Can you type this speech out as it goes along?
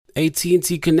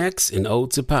AT&T connects an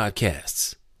ode to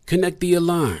podcasts. Connect the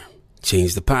alarm.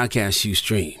 Change the podcast you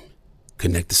stream.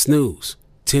 Connect the snooze.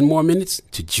 10 more minutes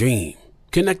to dream.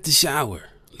 Connect the shower.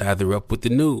 Lather up with the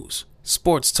news,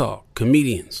 sports talk,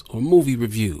 comedians, or movie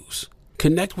reviews.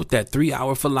 Connect with that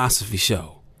 3-hour philosophy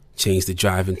show. Change the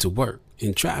drive into work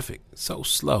in traffic so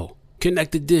slow.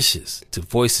 Connect the dishes to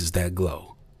voices that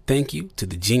glow. Thank you to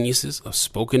the geniuses of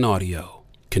spoken audio.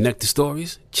 Connect the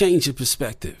stories, change your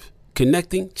perspective.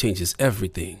 Connecting changes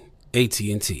everything.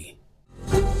 AT&T.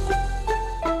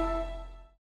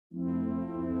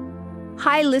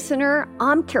 Hi, listener.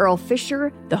 I'm Carol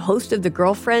Fisher, the host of The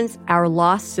Girlfriends, Our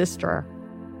Lost Sister.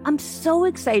 I'm so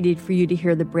excited for you to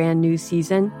hear the brand new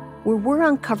season where we're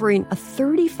uncovering a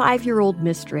 35-year-old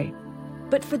mystery.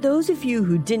 But for those of you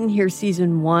who didn't hear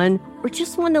season 1 or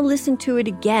just want to listen to it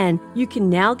again, you can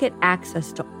now get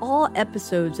access to all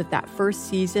episodes of that first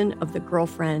season of The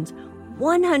Girlfriends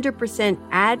 100%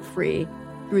 ad-free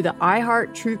through the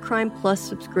iHeart True Crime Plus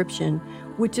subscription,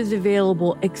 which is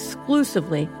available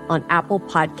exclusively on Apple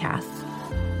Podcasts.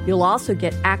 You'll also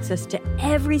get access to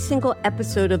every single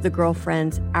episode of The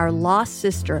Girlfriends, Our Lost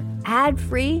Sister,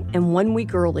 ad-free and 1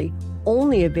 week early,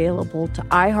 only available to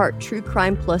iHeart True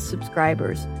Crime Plus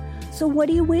subscribers. So what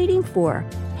are you waiting for?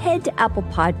 Head to Apple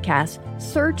Podcasts,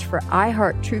 search for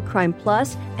iHeart True Crime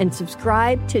Plus, and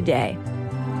subscribe today.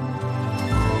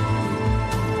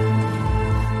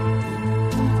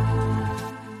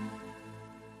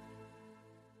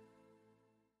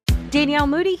 Danielle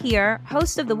Moody here,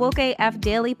 host of the Woke AF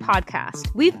Daily podcast.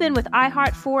 We've been with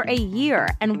iHeart for a year,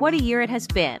 and what a year it has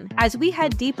been. As we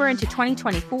head deeper into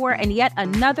 2024 and yet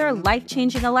another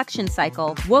life-changing election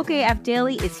cycle, Woke AF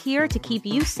Daily is here to keep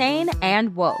you sane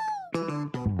and woke.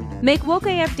 Make Woke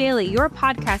AF Daily your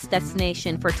podcast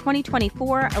destination for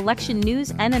 2024 election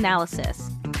news and analysis.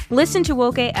 Listen to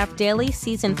Woke AF Daily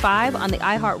Season 5 on the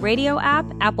iHeartRadio app,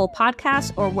 Apple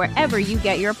Podcasts, or wherever you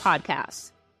get your podcasts.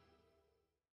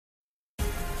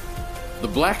 The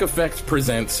Black Effect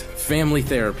presents Family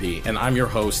Therapy, and I'm your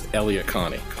host, Elliot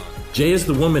Connie. Jay is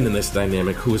the woman in this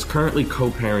dynamic who is currently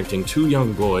co-parenting 2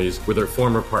 young boys with her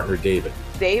former partner, David.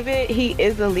 David, he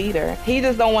is a leader. He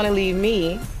just don't want to leave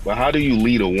me. But how do you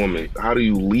lead a woman? How do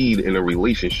you lead in a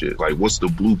relationship? Like, what's the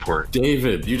blueprint?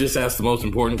 David, you just asked the most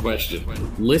important question.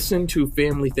 Listen to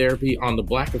Family Therapy on the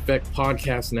Black Effect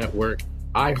Podcast Network,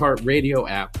 iHeartRadio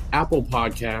app, Apple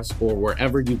Podcasts, or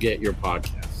wherever you get your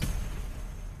podcasts.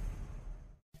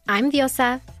 I'm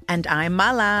Diosa. And I'm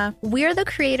Mala. We're the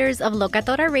creators of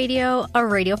Locatora Radio, a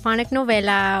radiophonic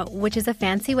novela, which is a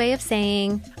fancy way of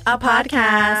saying a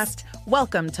podcast.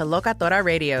 Welcome to Locatora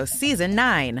Radio Season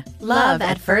 9. Love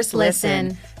at First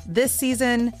Listen. This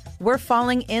season, we're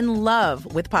falling in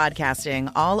love with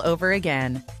podcasting all over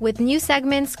again. With new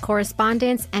segments,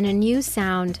 correspondence, and a new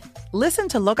sound. Listen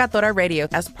to Locatora Radio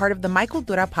as part of the My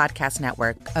Cultura Podcast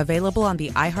Network, available on the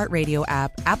iHeartRadio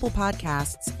app, Apple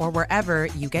Podcasts, or wherever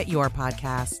you get your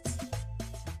podcasts.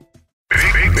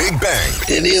 Big Bang.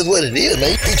 It is what it is,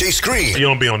 man. DJ Scream. You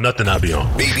don't be on nothing, I be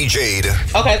on. Baby Jade.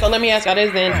 Okay, so let me ask y'all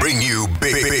this then. Bring you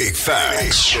big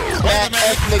facts. Black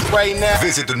ethnic right now.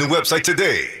 Visit the new website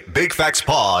today,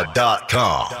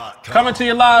 bigfactspod.com. Coming to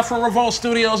you live from Revolt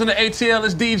Studios in the ATL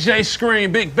is DJ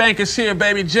Scream. Big Bank is here,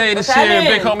 Baby Jade is here,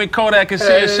 Big Homie Kodak is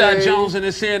here, Shot Jones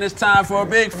is here, and it's time for a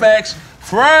Big Facts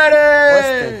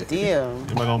Friday. What's the deal?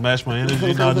 Am I gonna match my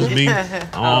energy? Not just me.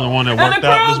 I'm the only one that worked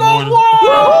out this morning.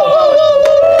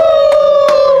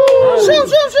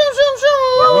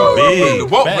 Big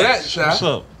Vote for facts. that, Shot. What's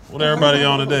up? What everybody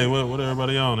on today? What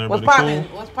everybody on? Everybody What's popping?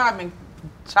 cool? What's popping?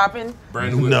 Chopping?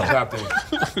 Brand new No. chopped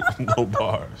in. No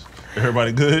bars.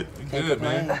 Everybody good? Good,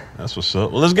 man. That's what's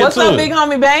up. Well, let's get What's to up, it. Big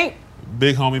Homie Bank?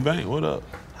 Big Homie Bank, what up?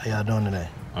 How y'all doing today?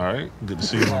 All right, good to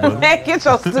see you, my brother. Man, get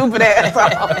your stupid ass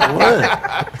on. What?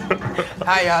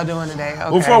 How y'all doing today?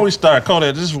 Okay. Before we start,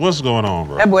 Kodak, this is what's going on,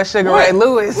 bro? That boy Sugar Ray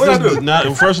Lewis. What I do?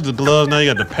 Now, first the gloves, now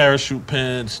you got the parachute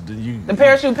pants. The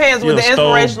parachute pants with the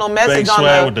inspirational message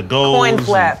on the coin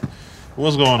flap.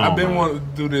 What's going on? I've been man? wanting to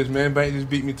do this, man. Bank just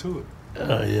beat me to it.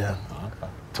 Oh, yeah.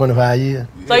 25 years.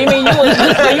 So you mean you was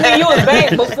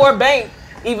Bank before Bank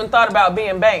even thought about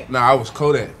being Bank? Nah, I was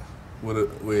Kodak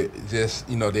with just,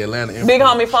 the Atlanta influence. Big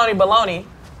Homie Phony Baloney.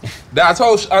 I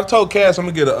told Cass I'm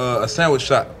gonna get a sandwich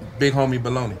shop, Big Homie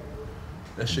Baloney.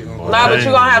 That shit gonna go. Nah, but you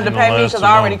gonna have to pay me last because too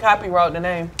I already long. copywrote the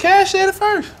name. Cash said it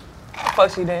first. Fuck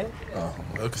she did. Oh,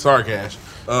 okay, sorry, Cash.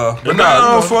 But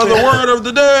now for the word of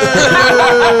the day.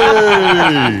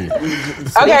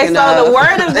 Okay, so the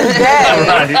word of the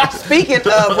day. Speaking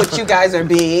of what you guys are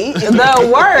being, The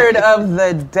word of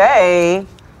the day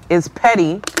is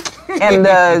petty.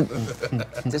 And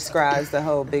describes the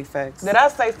whole big facts. Did I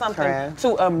say something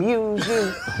to amuse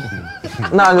you?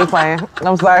 No, I'm just playing.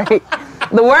 I'm sorry.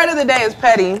 The word of the day is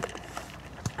petty.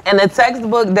 And the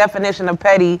textbook definition of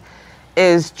petty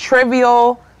is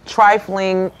trivial,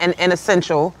 trifling, and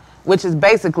inessential, which is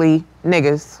basically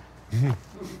niggas.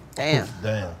 Damn.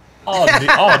 All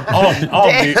Negroes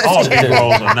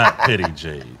are not petty,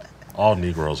 Jade. All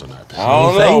Negroes are not petty. I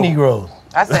don't say Negroes.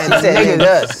 I said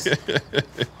niggas.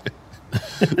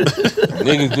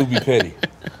 Niggas do be petty.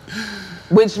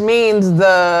 Which means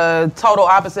the total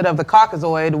opposite of the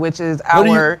Caucasoid, which is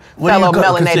our fellow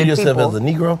melanated consider yourself people. as a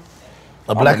Negro?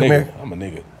 A black American? I'm a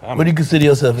nigga. What do you consider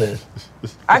yourself as?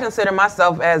 I consider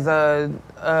myself as a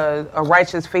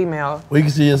righteous female. What do you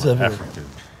consider yourself as? African.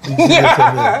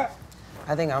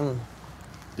 I think I'm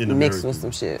In mixed American. with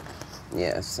some shit.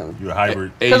 Yeah, some. You're a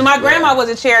hybrid. Because my grandma was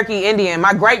a Cherokee Indian.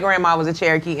 My great-grandma was a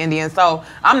Cherokee Indian. So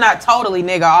I'm not totally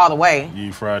nigga all the way. You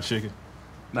eat fried chicken?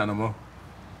 Not no more.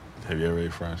 Have you ever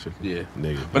ate fried chicken? Yeah.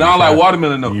 Nigga. But I don't like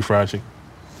watermelon though. You eat fried chicken?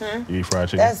 You eat fried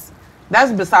chicken?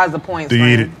 That's besides the point. Do you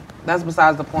eat it? That's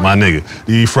besides the point. My nigga.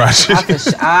 Do you eat fried chicken?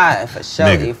 I for sure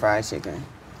Nigga. eat fried chicken.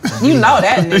 You know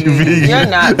that nigga. You're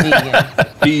not vegan.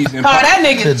 Peas and that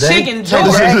nigga chicken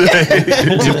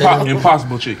joint.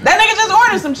 Impossible chicken. That nigga just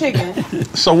ordered some chicken.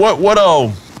 So what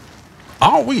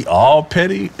aren't we all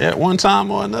petty at one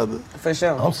time or another? For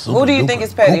sure. super Who do you duper, think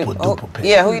is petty? duper, Oh, duper petty.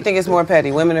 yeah, who you think is more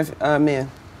petty, women or men?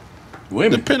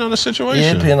 Women. Depend on the situation.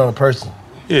 Yeah, it depends on the person.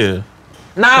 Yeah.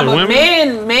 Nah, So but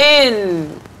women?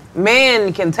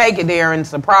 men can take it there and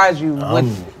surprise you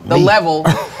with the me. level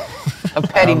of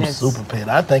pettiness. I'm super petty.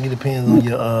 I think it depends on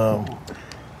your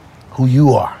who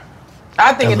you are.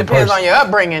 I think as it a depends person. on your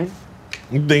upbringing.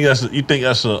 You think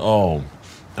that's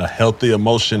a healthy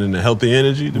emotion and a healthy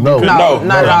energy? to be No. petty? No,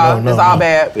 not at all. It's all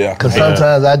bad. Yeah. Because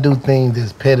sometimes I do things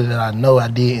that's petty that I know I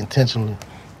did intentionally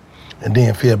and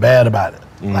then feel bad about it.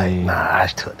 Like, nah, I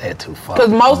took that too far.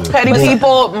 Because most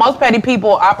petty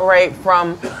people operate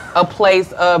from a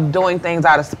place of doing things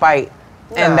out of spite.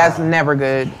 And that's never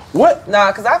good. What?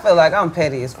 Nah, because I feel like I'm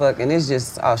petty as fuck, and it's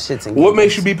just all shits and giggles. What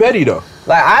makes you be petty though?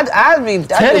 Like, I do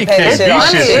petty can't shit be on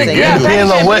shits shits and and giggles. giggles.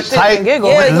 Depends on what type, Yeah,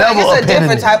 what it's level like, of it's a different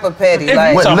pettiness. type of petty. If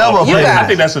Like, you talking level about of petty, I pettiness?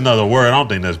 think that's another word. I don't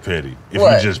think that's petty. If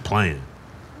What? you're just playing.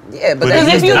 yeah, but But that's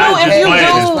if you you're do- not if just you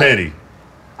playing, do- it's petty.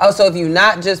 Oh, so if you're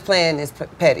not just playing, it's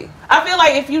petty. I feel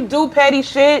like if you do petty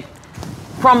shit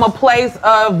from a place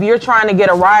of you're trying to get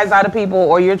a rise out of people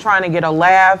or you're trying to get a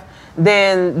laugh,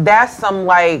 then that's some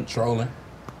like Trolling.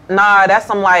 Nah, that's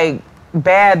some like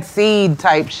bad seed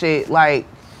type shit. Like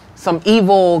some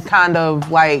evil kind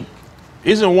of like.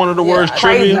 Isn't one of the words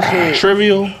crazy trivial? shit.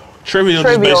 Trivial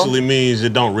just Trivial. basically means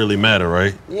it don't really matter,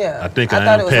 right? Yeah. I think I I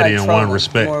thought it am was petty like in one trolling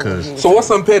respect more because with So what's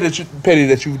something petty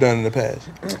that you've done in the past?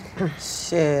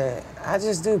 Shit, I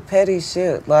just do petty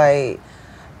shit. Like,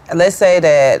 let's say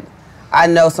that I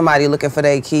know somebody looking for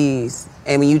their keys,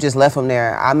 and when you just left them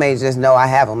there, I may just know I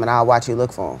have them, and I'll watch you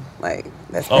look for them. Like,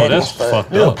 that's petty. that's but-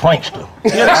 fucked You're a up. prankster.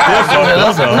 Yeah, that's still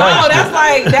fucked up. No, that's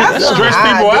like that's some- Stress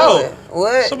I people do out. it.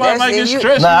 What? Somebody That's might get if you-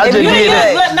 stressed. Nah, I If just you did did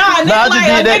that. Nah, I just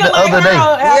did that the other day. I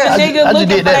just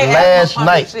did that last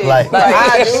night. Like,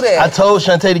 I do that. I told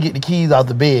Shantae to get the keys out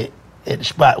the bed at the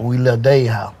spot when we left Dave's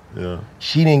house. Yeah.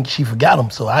 She forgot them,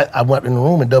 so I went in the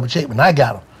room and double checked, and I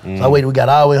got them. So I waited, we got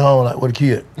all the way home, like, where the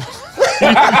key at?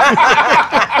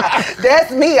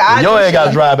 That's me. Your ass got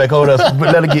to drive back over there, but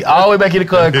let her get all the way back in the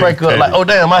car and crank up, like, oh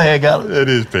damn, my head got them. That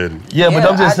is petty. Yeah, but Yeah,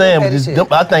 I'm just I do saying, petty but shit.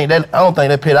 I don't think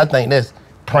that petty, I think that's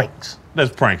pranks.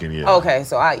 That's pranking, yeah. Okay,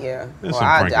 so That's well, some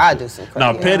I pranking do shit. some.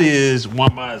 Now, crazy- petty is, one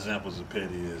of my examples of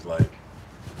petty is like,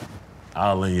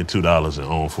 I'll lend you $2 and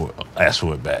ask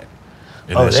for it back.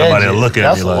 And Oh, then somebody will look at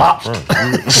that's me a like, lobster.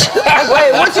 bro,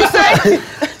 Wait, what you say?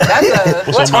 That's a.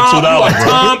 what's on my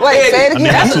 $2, bro? Wait, say it I need again.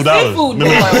 my That's a $2. seafood Let me-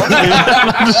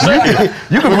 joint.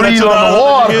 You can Give me breathe that on the $2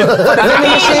 water. again.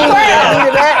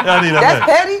 I need that That's back.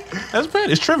 petty. That's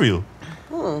petty. It's trivial.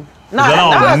 No, 'Cause I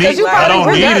because you I don't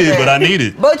probably need it, that. but I need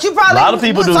it. But you probably A lot of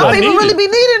people do Some that. people I need really it. be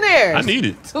needing theirs. I need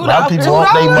it. A lot of people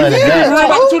want their money You back.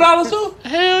 about $2 too?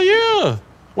 Hell yeah.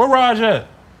 Where Raj at?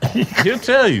 He'll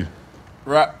tell you.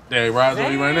 Raj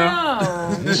on you right now?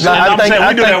 I'm saying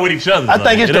we do that with each other. I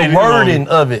think it's the wording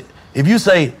of it. If you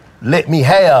say, let me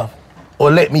have,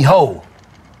 or let me hold.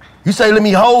 You say, let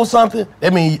me hold something,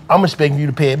 that means I'm expecting you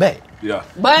to pay it back. Yeah.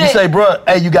 But You say, bro,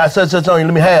 hey, you got such on you,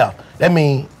 let me have. That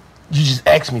means you just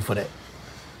asked me for that.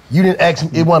 You didn't ask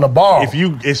me, it wasn't a borrow.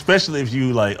 Especially if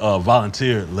you like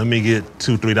volunteer, let me get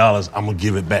 $2, $3, I'm gonna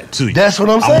give it back to you. That's what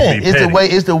I'm I'ma saying. be It's the petty.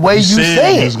 way you said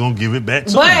say you it. was gonna give it back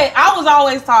to But you. I was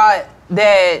always taught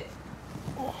that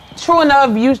true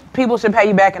enough, people should pay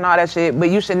you back and all that shit, but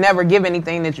you should never give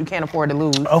anything that you can't afford to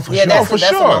lose. Oh, for Yeah, sure. that's- for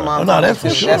that's sure. what my mom No, told that's me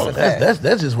for too. sure. That's a fact.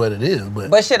 That's just what it is.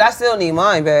 But shit, I still need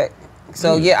mine back.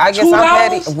 So yeah, I guess $2? I'm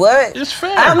petty. What? It's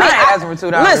fair. I mean, I ain't asking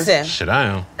for $2. Listen, Shit, I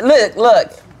am.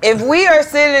 look. If we are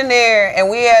sitting there and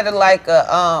we had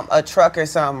a truck or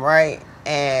something, right?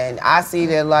 And I see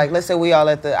that, like, let's say we all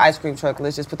at the ice cream truck.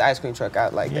 Let's just put the ice cream truck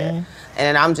out like that.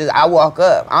 And I walk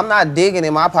up. I'm not digging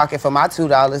in my pocket for my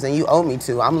 $2 and you owe me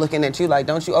 $2. I'm looking at you like,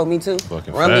 don't you owe me $2?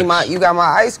 Fucking Run me facts. you got my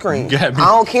ice cream. You got me. I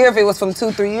don't care if it was from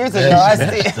 2-3 years ago.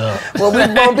 That's up. Well, we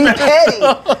won't be petty.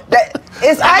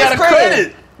 It's I ice got a cream.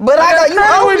 credit. But I got you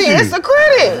credit owe with me. you. It's a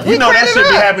credit. You We know that credit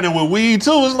should be up. happening with weed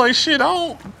too. It's like shit.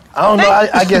 I don't know.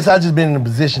 I guess I just been in a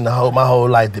position my whole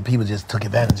life that people just took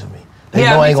advantage of me. They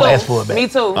know I ain't gonna ask for it back. Me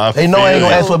too. They know I ain't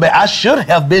gonna ask for it back. I should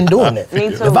have been doing that.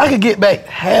 Me too. If I could get back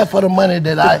half of the money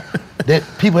that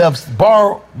people have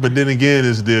borrowed, But then again,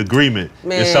 it's the agreement.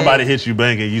 Man. If somebody hits you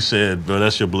bank and you said, bro,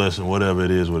 that's your blessing, whatever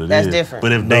it is, what it is. That's different.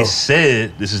 But if they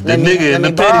said, this is the Let me- nigga and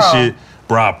let the me petty borrow. shit,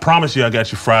 bro, I promise you I got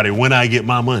you Friday when I get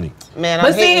my money. Man, But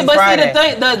I'm see, hitting the Friday.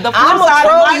 thing, the flip I'ma side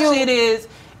of troll my you. shit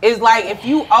is like if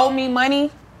you owe me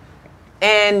money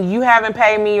and you haven't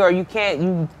paid me or you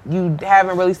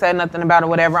haven't really said nothing about it,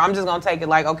 whatever, I'm just gonna take it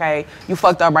like, okay, you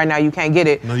fucked up right now, you can't get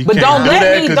it. No, you but can't don't do let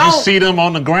that me 'cause don't you see them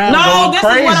on the ground No, going this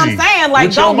crazy is what I'm saying. Like,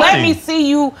 with your don't let money. me see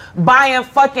you buying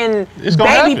fucking It's gonna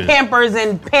baby happen. Pampers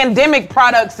and pandemic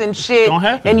products and shit,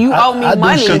 and you owe me I do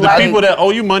money. shit The Like, people that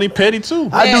owe you money petty too.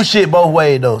 I do shit both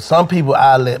ways though. Some people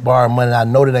I let borrow money. I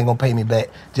know that they ain't gonna pay me back.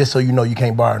 Just so you know, you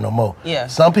can't borrow no more. Yeah.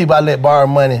 Some people I let borrow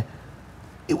money.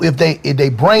 If they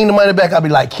bring the money back, I'll be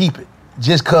like, keep it.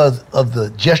 Just cause of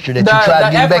the gesture that you try to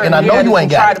the get it back, effort and I know you you ain't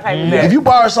try got to pay me it. back. If you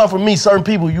borrow something from me, certain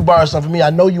people, you borrow something from me, I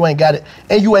know you ain't got it,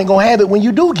 and you ain't gonna have it when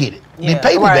you do get it. Yeah, Then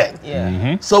pay me right. back.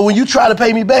 Yeah. So when you try to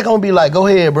pay me back, I'm gonna be like, go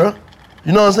ahead, bro.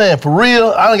 You know what I'm saying? For real,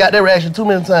 I done got that reaction too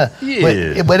many times.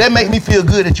 Yeah. But that make me feel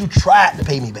good that you tried to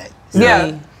pay me back.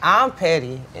 Yeah. See, I'm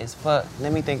petty as fuck.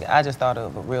 Let me think. I just thought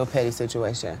of a real petty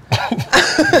situation.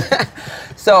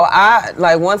 So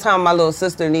one time my little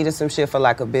sister needed some shit for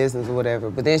like a business or whatever,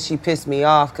 but then she pissed me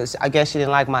off because I guess she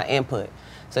didn't like my input.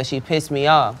 So she pissed me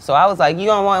off. So I was like, you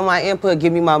don't want my input,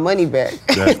 give me my money back.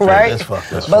 That's right? That's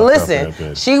fucked up. But listen,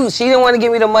 she didn't want to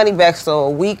give me the money back,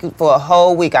 so for a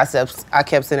whole week, I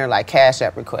kept sending her like Cash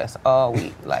App requests all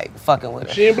week, like fucking with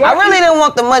her. I really didn't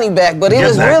want the money back, but it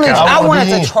was really, I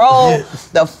wanted to troll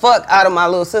the fuck out of my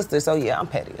little sister. So yeah, I'm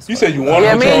petty as fuck. You said you wanted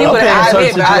Yeah, to man, troll. you I'm would petty in have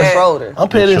certain did I that. trolled her. I'm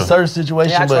petty in Sure. certain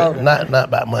situations, Yeah, I but trolled her. not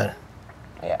about money.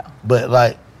 Yeah. But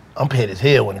like, I'm petty as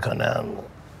hell when it come down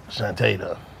to Shantae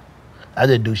though. I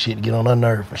just do shit to get on her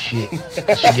nerve for shit.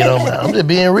 She get on my, I'm just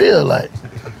being real, like,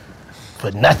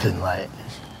 for nothing, like.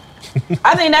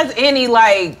 I think that's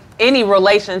any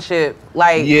relationship.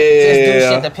 Like, Just do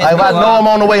shit to piss Like, if me I know off. I'm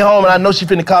on the way home and I know she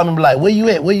finna call me and be like, where you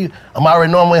at? I'm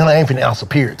already know I'm waiting, I ain't finna answer,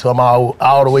 period. Till I'm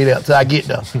all the way there, till I get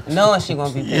there. Knowing she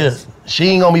gonna be pissed. Yeah, she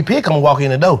ain't gonna be pissed, I'm gonna walk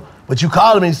in the door. But you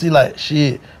calling me and see like,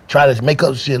 shit, try to make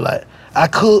up shit like, I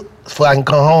cook so I can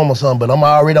come home or something, but I'm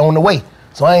already on the way.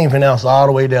 So I ain't finna answer all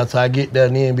the way there till I get there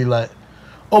and then be like,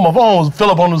 oh, my phone was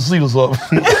fell up on the seat or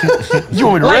something. You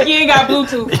want me to like wreck? you ain't got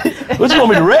Bluetooth. What you want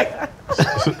me to wreck?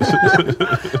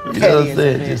 You know what I'm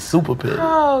saying? Just super petty.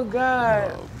 Oh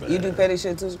God. You do petty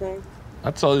shit too, Scream?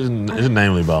 I told you it's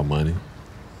namely about money.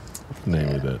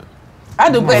 Namely that. I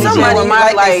do petty Some shit money, with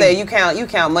my like they say, you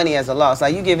count money as a loss.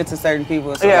 Like you give it to certain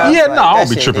people. It's a loss. Yeah, Like, no, I that don't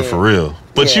be shit tripping dead. for real.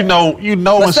 But Yeah. you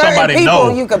know But when certain somebody people,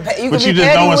 know. you can but be you just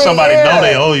petty know when with, somebody yeah. know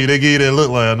they owe you. They give you that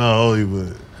look like I know I owe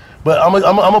you, But I'm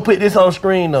gonna put this on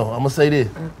screen though. I'm gonna say this.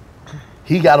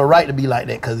 He got a right to be like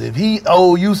that, cause if he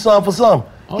owe you something for something,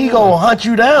 he gonna hunt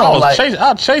you down.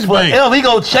 I'll chase bank. Forever, he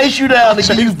gonna chase you down to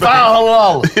give you $500.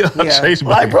 I'll chase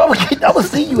Like, bank. bro, I'm gonna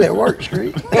see you at work,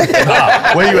 street.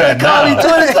 Nah, where you at Call now? me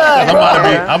 20 times, bro.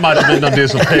 I might have been done did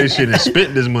some petty shit and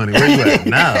spent this money. Where you at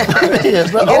now?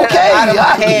 Yeah, bro. Get it Okay, out of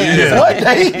my hands. Yeah. What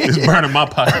day? It's burning my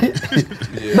pocket.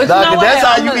 But Nah, you know what? that's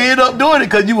how I'm you a- end up doing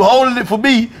it, cause you holding it for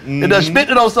me and then spent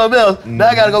it on something else. Now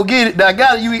I gotta go get it. Now I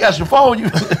got it. You ain't got your phone. You.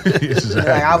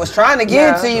 Like I was trying to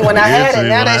give it to you when I had it.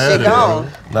 Now that shit gone.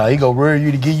 Nah, he gonna rear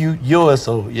you to give you yours.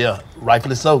 So yeah,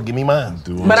 rightfully so. Give me mine.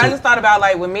 But I just thought about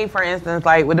like with me, for instance,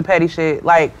 like with the petty shit,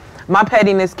 like my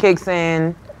pettiness kicks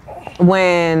in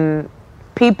when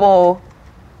people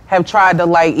have tried to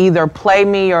like either play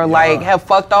me or like have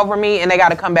fucked over me and they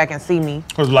gotta come back and see me.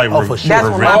 It was like for sure. That's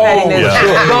when my pettiness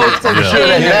goes to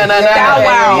thou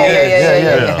wow.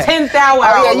 Yeah. 10th thou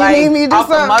wow. Oh, yeah, you like, need me to do off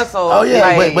the something? muscle. Oh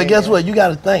yeah, like, but guess what? You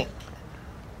gotta think.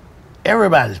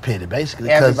 Everybody's petty, basically.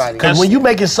 Everybody. Because when you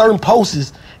making certain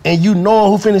posts and you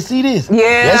know who finna see this,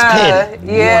 that's petty.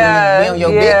 You on your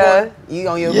big one. You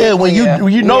on your big when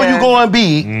one, you know you going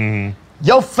big,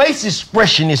 your face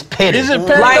expression is petty. Is it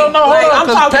petty? Like, Hold on, I'm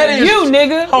talking petty to you,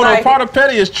 nigga. Hold Like- on, part of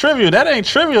petty is trivial. That ain't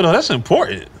trivial though. That's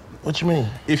important. What you mean?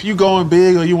 If you going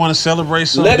big or you want to celebrate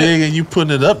something Let it- big and you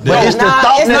putting it up there, But it's the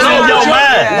thought that's in your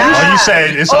mind. Oh, you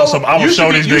saying it's on some, I will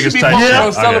show these You should niggas be type focused shit.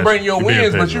 on celebrating your You being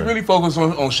wins, but petty, you right. really focus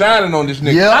on shining on this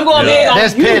nigga. Yeah. I'm going big on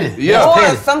That's you. petty. Yeah. Or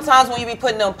Petty. sometimes when you be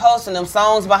putting them posts and them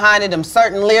songs behind it, them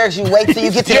certain lyrics, you wait till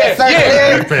you get to Yeah, that certain yeah.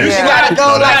 lyric. Petty. You gotta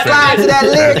go That's slide petty. to that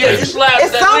lyric. Yeah, you slide to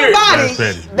It's that lyric. somebody. That's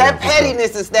petty. That Yeah, for sure.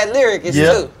 pettiness is that lyric is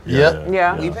Yeah. too. Yeah.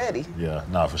 Yeah. We petty. Yeah,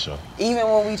 nah, for sure. Even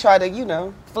when we try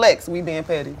to, flex, we being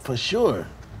petty. For sure.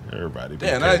 Everybody. be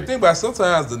Damn, I petty. think about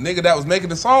sometimes the nigga that was making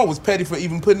the song was petty for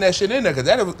even putting that shit in there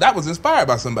because that was inspired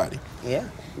by somebody. Yeah.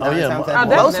 Oh, yeah. Most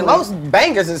definitely.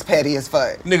 bangers is petty as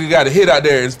fuck. Nigga got a hit out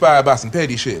there inspired by some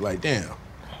petty shit. Like, damn,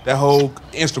 that whole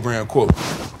Instagram quote.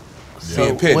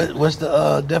 Being petty. What's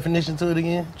the definition to it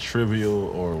again? Trivial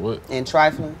or what? And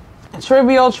trifling.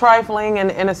 Trivial, trifling,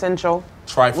 and inessential.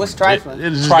 Trifling. What's trifling?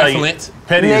 It is Trifling. like,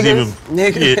 petty is even.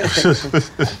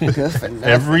 Niggas. Good for nothing.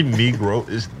 Every Negro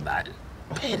is not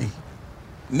petty.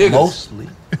 Niggas. Mostly.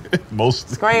 Most.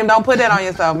 Scream, don't put that on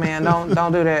yourself, man.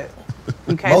 Don't do that.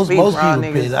 You can't Most speak people for all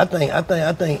petty. niggas.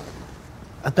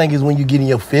 I think it's when you get in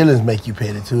your feelings make you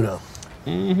petty too, though.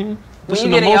 When It's you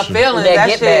an get in your emotion. feelings, That that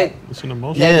get shit, It's an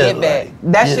emotion. Yeah, get back.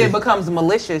 that yeah. shit becomes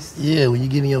malicious. Yeah, when you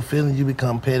get in your feelings, you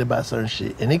become petty about certain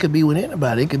shit. And it could be with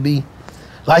anybody. It could be,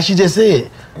 like she just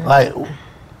said, like,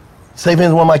 say for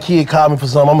instance, when my kid called me for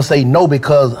something, I'm going to say no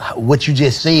because what you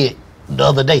just said the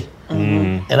other day.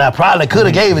 And I probably could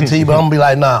have gave it to you, but I'm going to be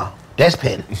like, nah, that's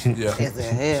petty. Yeah. It's the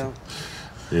hell.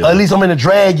 Yeah. At least I'm going to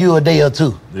drag you a day or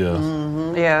two. Yeah.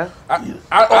 Yeah.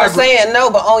 I Or agree. saying no,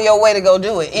 but on your way to go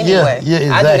do it anyway. yeah, I do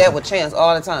exactly. that with Chance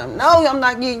all the time. No, I'm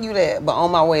not getting you that, but on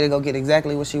my way to go get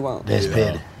exactly what she wants. That's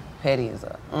petty. Petty is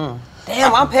up.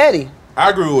 Damn, I'm petty. I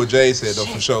agree with what Jay said though,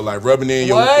 for sure. Like rubbing in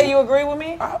your. What? You agree with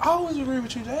me? I always agree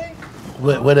with you, Jay.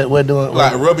 What doing?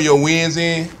 Like rubbing your wins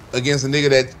in against a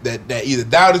nigga that either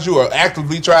doubted you or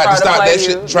actively tried to stop play that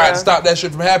shit. you, Tried yeah. to stop that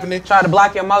shit from happening. Try to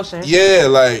block your emotion. Yeah,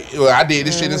 like well, I did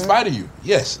this shit in spite of you.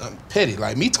 Yes, I'm petty.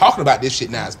 Like me talking about this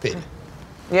shit now is petty.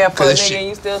 Yeah, for a Cause nigga, shit- and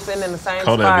you still sitting in the same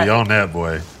Kodak spot. be on that,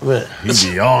 boy. What?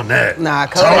 He be on that. Nah,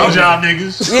 Told Kodak. y'all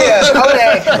niggas. Yeah,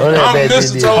 Kodak. That I'm bitch did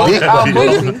mistletoe. big Oh,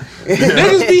 bucks. pussy.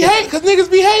 Niggas be hating because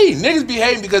niggas be hating. Niggas be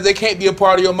hating because they can't be a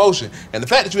part of your emotion. And the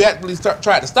fact that you actively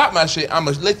tried to stop my shit,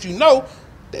 I'ma let you know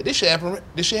that this shit happen.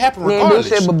 This shit happen You ain't do regardless.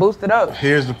 shit but boost it up.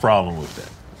 Here's the problem with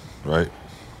that, right?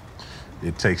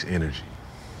 It takes energy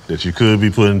that you could be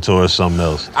putting towards something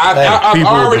else. I've People,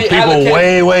 already the people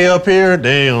allocated. way up here,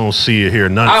 they don't see it here.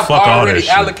 None. I've Fuck all that already shit.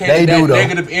 allocated They that do, though.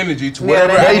 negative energy to Yeah,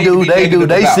 whatever I They need do. to be They do. negative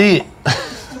They about. see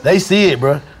it. They see it,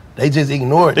 bro. They just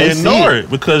ignore it. They see ignore it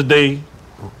because their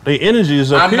energy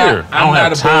is up I'm here. not- I I'm don't not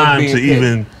have above time being to petty.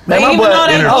 even. Man, my Even boy, though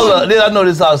they- hold up, I know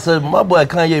this all of a sudden. My boy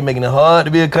Kanye making it hard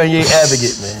to be a Kanye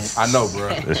advocate, man. I know, bro.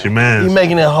 That's your man. He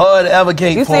making it hard to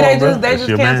advocate You for see, him, bro. they That's just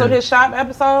your canceled man. his shop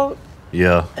episode.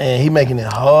 Yeah. And he making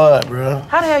it hard, bro.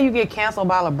 How the hell you get canceled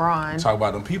by LeBron? Talk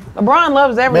about them people. LeBron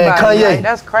loves Man, everybody. Kanye. Like,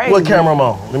 that's crazy. What camera I'm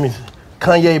on? Let me see.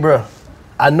 Kanye, bro.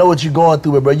 I know what you're going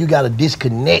through, but bro, you gotta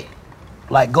disconnect.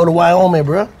 Like, go to Wyoming,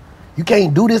 bro. You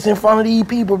can't do this in front of these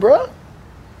people, bro.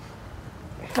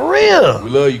 For real. We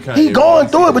love you, Kanye. He going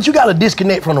through it, but you gotta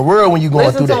disconnect from the world when you going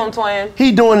Listen through to that. him, twin.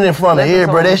 He doing it in front of Listen here,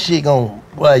 to bro. him. That shit gon'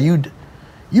 boy,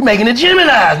 you making the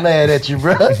Geminis mad at you,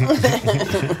 bro.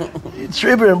 You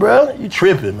tripping, bro. You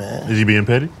tripping, man. Is he being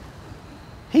petty?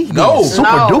 He No. being super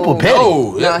No. duper petty.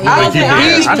 No, No, I don't think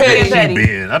he's I think petty. he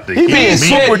being. I think He he being mean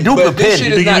super it. duper but this petty. shit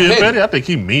You is think not he being petty. petty? I think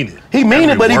he mean it. He mean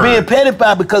Every it, but he being word.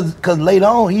 pettified because later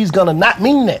on he's gonna not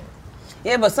mean that.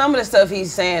 Yeah, but some of the stuff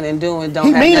he's saying and doing don't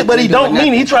He have mean it, nothing but to he do don't with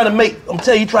mean it. He trying to make. I'm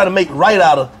telling you, he trying to make right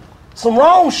out of some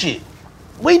wrong shit.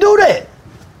 We do that.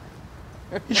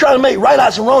 You trying to make right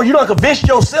out some wrong. You don't convince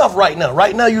yourself right now.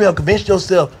 Right now, you have convinced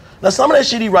yourself. Now, some of that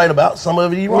shit he right about, some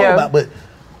of it he wrong Yeah. about, but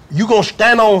you gonna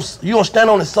stand on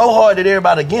it so hard that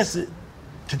everybody against it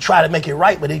to try to make it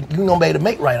right, but you gonna be able to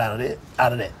make right out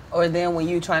of that. Or then when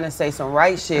you trying to say some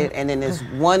right shit and then there's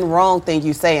one wrong thing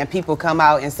you say and people come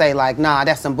out and say like, nah,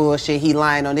 that's some bullshit, he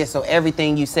lying on this, so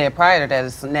everything you said prior to that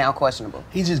is now questionable.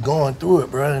 He's just going through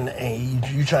it, bro, and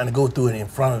you trying to go through it in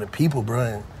front of the people, bro,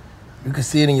 and you can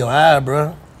see it in your eye,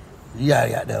 bro. You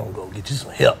gotta go get you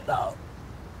some help, dog.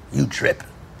 You tripping.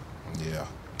 Yeah.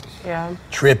 Yeah.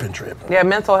 Tripping. Yeah,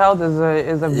 mental health is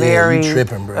a you very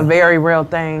tripping, bro. a very real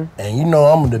thing. And you know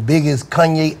I'm the biggest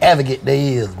Kanye advocate there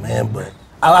is, man, but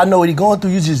I know what he's going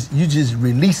through. You just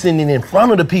releasing it in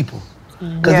front of the people.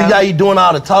 Because he got you doing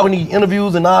all the talking, these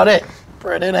interviews and all that.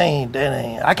 Bro, that ain't.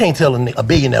 I can't tell a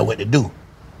billionaire what to do.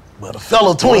 But a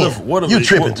fellow twin, you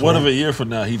tripping twin. What if a year from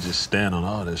now he just stand on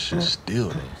all that shit still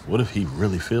though? What if he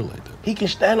really feel like that? He can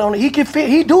stand on it.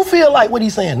 He do feel like what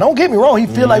he's saying. Don't get me wrong. He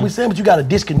feel like we're saying, but you got to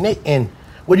disconnect. And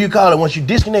what do you call it? Once you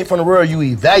disconnect from the world, you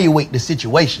evaluate the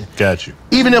situation. Got you.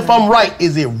 Even if I'm right,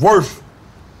 is it worth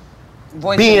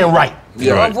being right?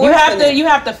 Yeah. Right. You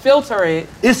have to filter it.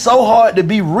 It's so hard to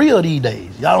be real these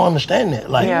days. Y'all don't understand that.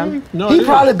 Like he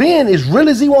probably being as real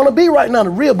as he want to be right now,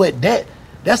 the real, but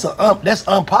that's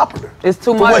unpopular. It's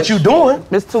too much. For what you doing.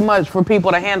 It's too much for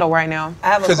people to handle right now.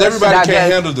 Because everybody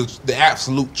can't handle the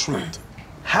absolute truth.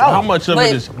 How much of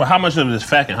it is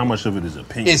fact and how much of it is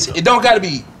opinion? It don't got to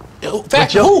be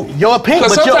fact. Your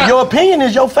opinion, your opinion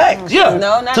is your facts. Yeah.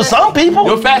 No, not to some people,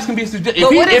 your facts can be subjective.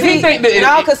 If he think that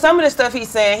no, because some of the stuff he's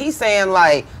saying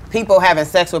like people having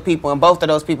sex with people, and both of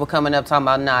those people coming up talking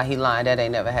about, nah, he lying, that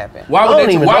ain't never happened. Why would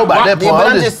they even know about that part?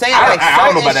 But I'm just saying, like, I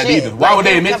don't know about that either. Why would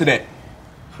they admit to that?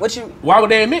 Why would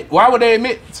they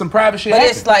admit some private shit? But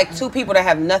it's like two people that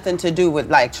have nothing to do with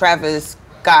like Travis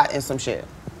Scott and some shit.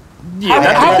 Yeah,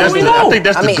 I think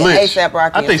that's the glitch. A$AP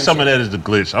Rocky I think some of that is the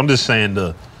glitch. I'm just saying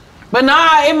But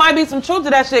nah, it might be some truth to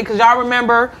that shit, because y'all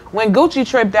remember when Gucci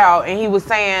tripped out and he was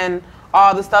saying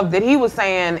all the stuff that he was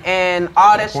saying, and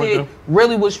all that shit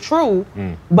really was true,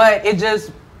 but it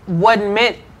just wasn't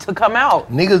meant to come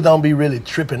out. Niggas don't be really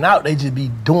tripping out. They just be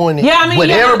doing it what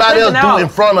everybody else do in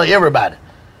front of everybody.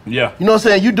 Yeah. You know what I'm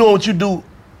saying? You doing what you do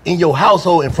in your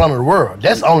household in front of the world.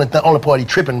 That's the only part he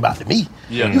tripping about to me.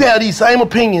 Yeah. You have these same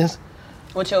opinions.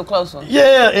 With your close one.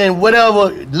 Yeah, and whatever,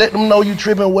 let them know you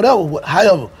tripping, whatever.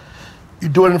 However, you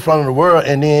do it in front of the world,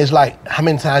 and then it's like, how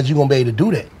many times you gonna be able to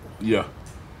do that? Yeah.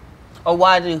 Or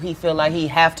why do he feel like he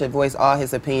have to voice all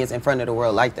his opinions in front of the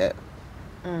world like that?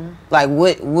 Like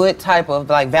what type of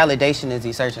like validation is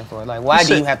he searching for? Like why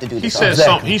do you have to do this? He said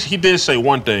something. He did say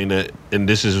one thing that, and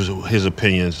this is his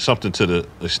opinion, something to the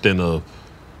extent of,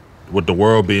 with the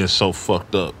world being so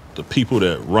fucked up, the people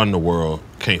that run the world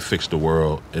can't fix the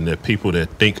world, and that people that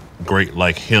think great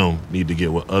like him need to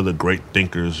get with other great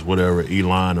thinkers, whatever,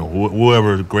 Elon or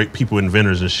whoever, great people,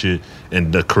 inventors and shit,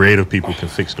 and the creative people can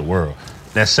fix the world.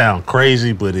 That sound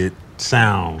crazy, but it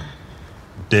sound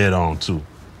dead on too.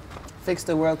 Fix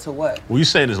the world to what? Well, you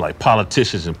saying it's like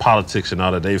politicians and politics and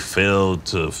all that, they failed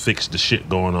to fix the shit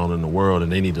going on in the world,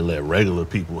 and they need to let regular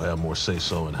people have more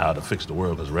say-so in how to fix the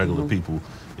world, because regular people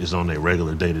is on their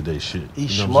regular day-to-day shit.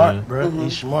 He's smart, bro.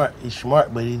 He's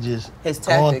smart, but he just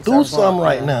going through something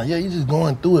right now. Yeah, he's just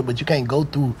going through it, but you can't go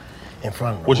through in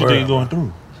front of the What you world, think he's going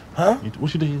through? Huh?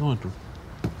 What you think he's going through?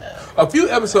 A few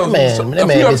episodes that man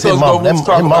missed his ago, mama. we was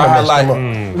talking about how like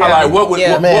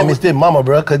what man missed his mama,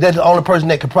 bro, because that's the only person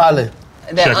that could probably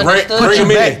put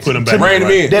him back. Bring him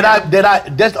in.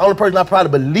 That's the only person I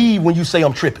probably believe when you say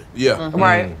I'm tripping. Yeah.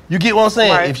 Right. You get what I'm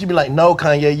saying? Right. If she be like, no,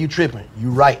 Kanye, you tripping.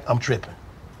 You right, I'm tripping.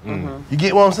 You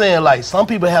get what I'm saying? Like, some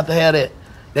people have to have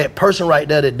that person right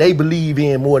there that they believe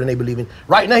in more than they believe in.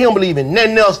 Right now, he don't believe in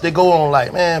nothing else. They go on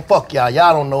like, man, fuck y'all.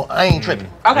 Y'all don't know. I ain't tripping.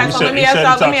 Okay, so let me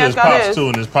ask y'all this. Too,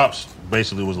 and his pops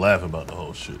basically was laughing about the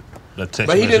whole shit. But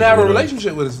he didn't have a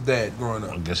relationship with his dad growing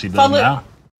up. I guess he does now.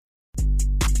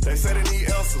 They say they need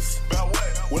answers. About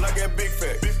what? When I get big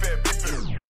fat. Big fat, big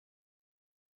fat.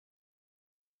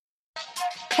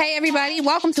 Hey everybody,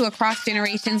 welcome to Across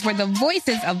Generations, where the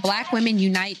voices of Black women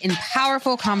unite in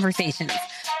powerful conversations.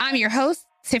 I'm your host,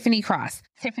 Tiffany Cross.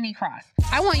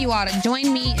 I want you all to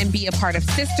join me and be a part of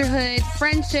sisterhood,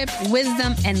 friendship,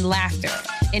 wisdom, and laughter.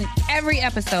 In every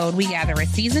episode, we gather a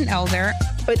seasoned elder.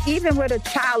 But even with a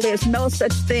child, there's no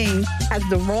such thing as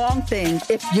the wrong thing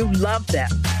if you love them.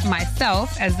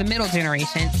 Myself, as the middle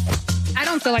generation. I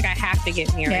don't feel like I have to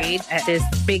get married at this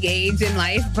big age in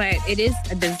life, but it is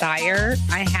a desire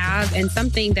I have and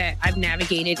something that I've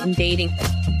navigated in dating.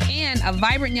 And a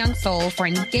vibrant young soul for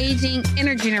engaging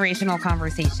intergenerational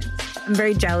conversations. I'm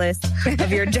very jealous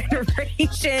of your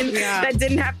generation that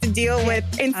didn't have to deal with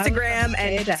Instagram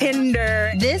and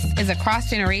Tinder. This is Across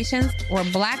Generations, where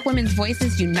Black women's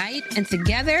voices unite, and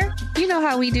together, you know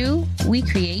how we do, we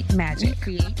create magic.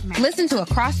 Listen to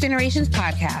Across Generations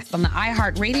podcast on the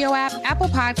iHeartRadio app, Apple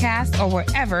Podcasts, or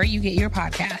wherever you get your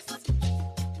podcasts.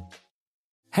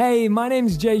 Hey, my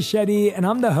name's Jay Shetty, and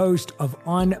I'm the host of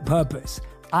On Purpose.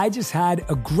 I just had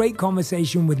a great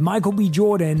conversation with Michael B.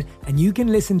 Jordan, and you can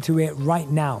listen to it right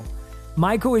now.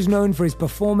 Michael is known for his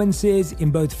performances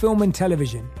in both film and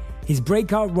television. His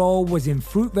breakout role was in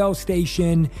Fruitvale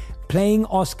Station, playing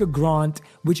Oscar Grant,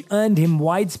 which earned him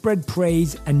widespread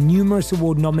praise and numerous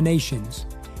award nominations.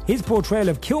 His portrayal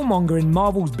of Killmonger in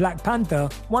Marvel's Black Panther,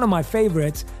 one of my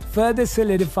favorites, further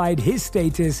solidified his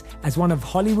status as one of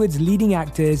Hollywood's leading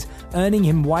actors, earning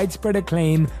him widespread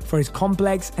acclaim for his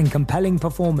complex and compelling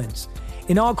performance.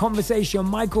 In our conversation,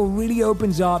 Michael really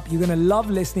opens up. You're going to love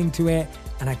listening to it,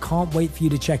 and I can't wait for you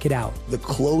to check it out. The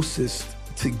closest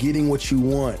to getting what you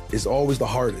want is always the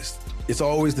hardest. It's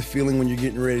always the feeling when you're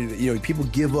getting ready to, people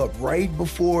give up right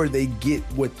before they get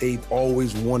what they've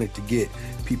always wanted to get.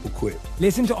 People quit.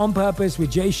 Listen to On Purpose with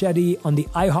Jay Shetty on the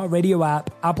iHeartRadio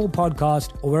app, Apple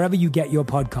Podcast, or wherever you get your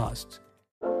podcasts.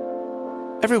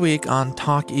 Every week on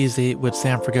Talk Easy with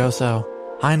Sam Fragoso,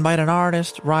 I invite an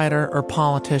artist, writer, or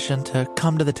politician to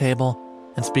come to the table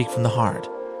and speak from the heart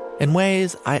in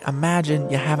ways I imagine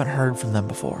you haven't heard from them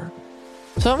before.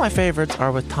 Some of my favorites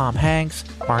are with Tom Hanks,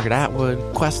 Margaret Atwood,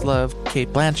 Questlove,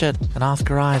 Cate Blanchett, and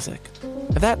Oscar Isaac.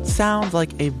 If that sounds like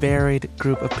a varied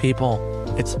group of people,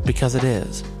 it's because it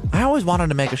is. I always wanted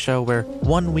to make a show where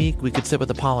one week we could sit with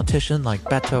a politician like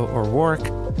Beto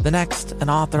O'Rourke, the next an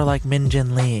author like Min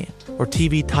Jin Lee, or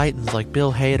TV titans like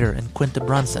Bill Hader and Quinta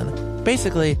Brunson.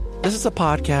 Basically, this is a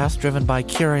podcast driven by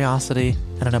curiosity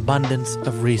and an abundance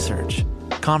of research.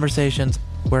 Conversations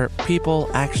where people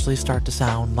actually start to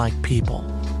sound like people.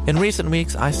 In recent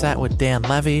weeks, I sat with Dan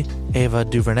Levy, Ava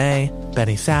DuVernay,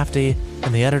 Benny Safdie,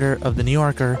 and the editor of The New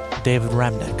Yorker, David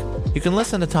Remnick. You can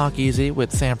listen to Talk Easy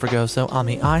with Sam Fragoso on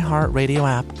the iHeartRadio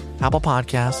app, Apple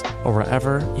Podcasts, or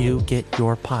wherever you get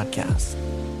your podcasts.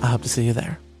 I hope to see you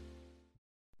there.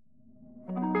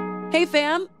 Hey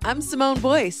fam, I'm Simone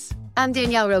Boyce. I'm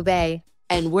Danielle Robay.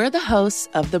 And we're the hosts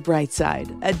of The Bright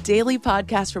Side, a daily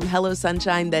podcast from Hello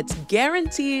Sunshine that's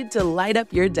guaranteed to light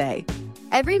up your day.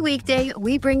 Every weekday,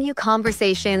 we bring you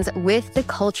conversations with the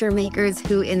culture makers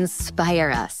who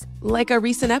inspire us. Like our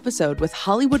recent episode with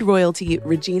Hollywood royalty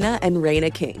Regina and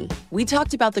Raina King. We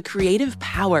talked about the creative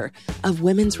power of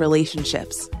women's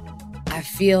relationships. I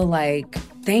feel like,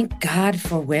 thank God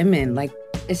for women,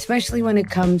 especially when it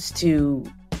comes to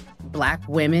Black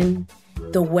women.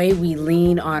 The way we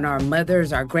lean on our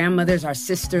mothers, our grandmothers, our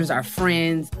sisters, our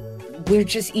friends. We're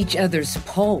just each other's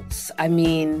pulse. I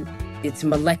mean, it's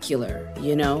molecular,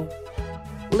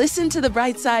 Listen to The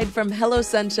Bright Side from Hello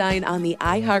Sunshine on the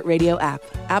iHeartRadio app,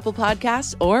 Apple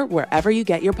Podcasts, or wherever you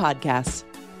get your podcasts.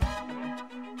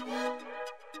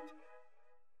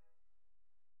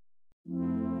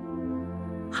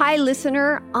 Hi,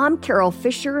 listener. I'm Carol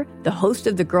Fisher, the host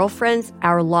of The Girlfriends,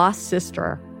 Our Lost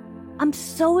Sister. I'm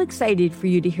so excited for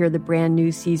you to hear the brand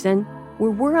new season where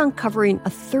we're uncovering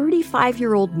a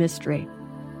 35-year-old mystery.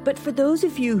 But for those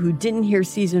of you who didn't hear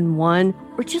season 1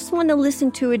 or just want to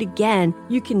listen to it again,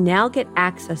 you can now get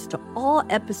access to all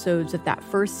episodes of that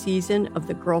first season of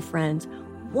The Girlfriends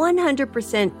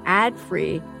 100%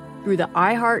 ad-free through the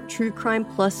iHeart True Crime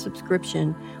Plus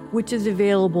subscription, which is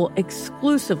available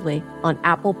exclusively on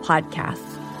Apple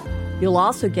Podcasts. You'll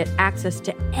also get access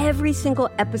to every single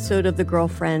episode of The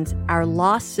Girlfriends, Our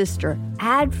Lost Sister,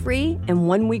 ad-free and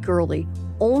 1 week early,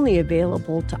 only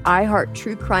available to iHeart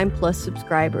True Crime Plus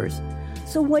subscribers.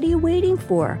 So what are you waiting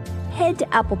for? Head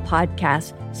to Apple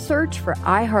Podcasts, search for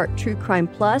iHeart True Crime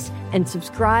Plus, and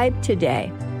subscribe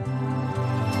today.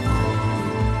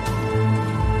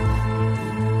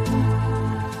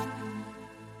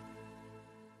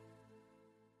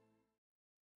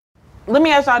 Let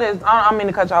me ask y'all this. I don't mean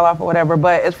to cut y'all off or whatever,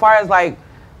 but as far as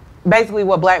basically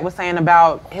what Black was saying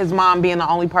about his mom being the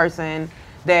only person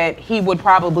that he would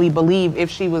probably believe if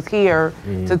she was here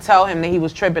to tell him that he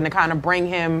was tripping, to kind of bring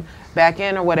him back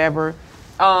in or whatever.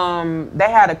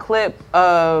 They had a clip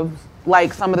of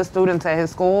some of the students at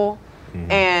his school,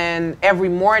 and every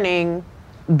morning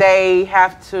they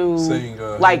have to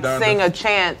sing a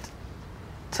chant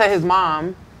to his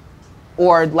mom,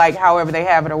 or however they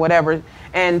have it or whatever.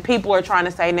 And people are trying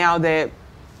to say now that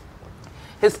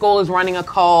his school is running a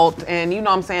cult and,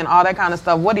 all that kind of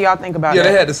stuff. What do y'all think about that? Yeah,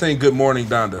 they had to sing Good Morning,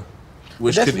 Donda.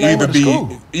 Which That's could the name either of the be,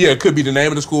 school. it could be the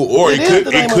name of the school, or It it is could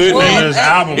the be name of the school. his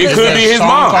album. It could be his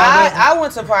mom. I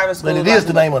went to private school. But it is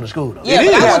the name of the school, though. Yeah,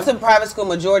 but I went to private school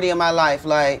majority of my life.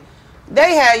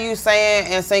 They had you saying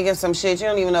and singing some shit. You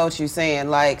don't even know what you're saying.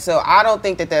 So I don't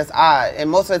think that that's odd. And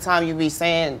most of the time you be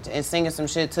saying and singing some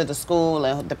shit to the school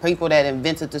and the people that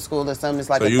invented the school or something. It's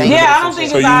like a thing. Yeah, I don't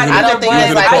think it's odd. I don't think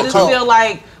it's I just feel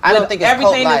like I don't think it's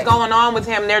everything cult-like. that's going on with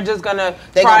him, they're just going to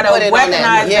They try gonna to put it on weaponize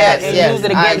that. that and Yes, use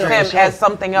it I against agree. him as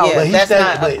something else. But,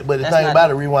 That's but the thing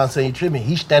about it, rewind saying tripping,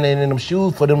 he's standing in them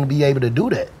shoes for them to be able to do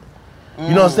that.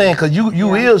 You know what I'm saying? Because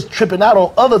you is tripping out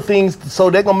on other things,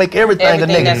 so they're going to make everything a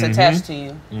Everything negative. that's attached to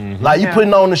you. Like you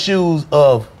putting on the shoes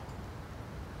of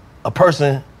a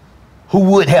person who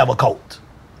would have a cult.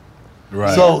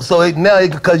 Right. So now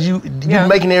because you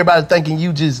making everybody thinking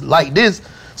you just like this.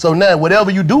 So now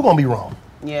whatever you do gonna be wrong.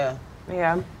 Yeah.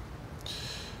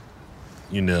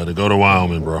 You know, to go to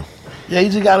Wyoming, bro. Yeah, you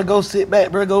just gotta go sit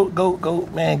back, bro. Go,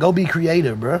 man. Go be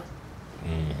creative, bro.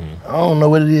 Mm-hmm. I don't know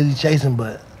what it is he's chasing,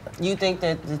 but You think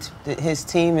that his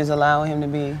team is allowing him to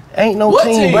be? ain't no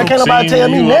team, bro. Can't nobody tell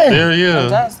me nothing. I'm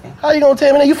just asking. How you gonna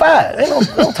tell me that you fired?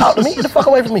 Don't talk to me. Get the fuck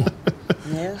away from me.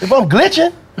 If I'm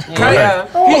glitching, I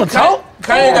don't want to talk.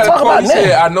 Kanye got a talk quote. about He said,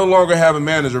 nothing. "I no longer have a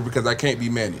manager because I can't be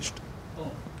managed."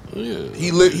 Yeah.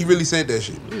 He really said that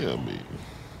shit. Yeah, I mean.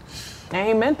 And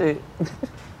he meant it.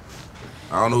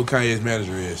 I don't know who Kanye's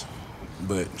manager is,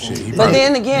 but shit. He But probably-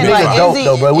 then again, Nigga like, dope is he?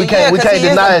 though, bro. We can't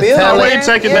deny his talent. We ain't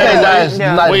taking We can't that. deny his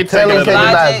talent. We can't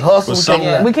deny his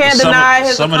hustle. We can't deny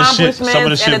his some of the shit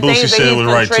accomplishments and the Boosie things that said was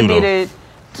right he's too, though. contributed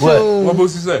to. What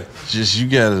Boosie say? Just you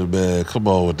gotta, man. Come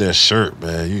on with that shirt,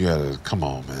 man. You gotta come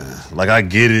on, man. Like I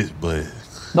get it, but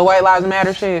The White Lives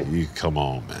Matter shit. you come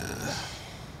on, man.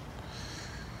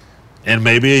 And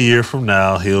maybe a year from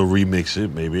now he'll remix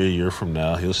it. Maybe a year from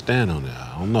now he'll stand on it.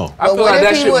 I don't know. I feel like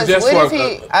that shit was just what if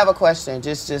fucked he? I have a question,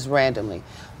 just randomly.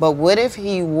 But what if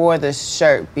he wore the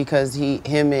shirt because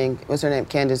him and what's her name,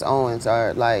 Candace Owens,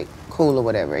 are like cool or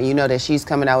whatever? And you know that she's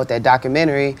coming out with that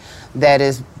documentary that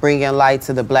is bringing light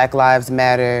to the Black Lives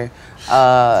Matter.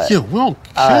 Yeah, we don't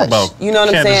care about you know what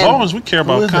I'm Candace saying? Owens. We care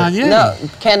about Kanye. No,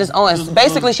 Candace Owens.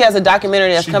 Basically, she has a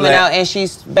documentary that's She coming black. out, and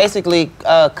she's basically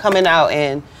coming out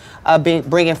and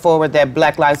bringing forward that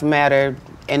Black Lives Matter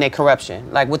and their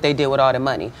corruption, like what they did with all the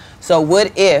money. So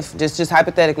what if, just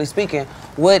hypothetically speaking,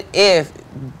 what if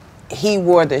he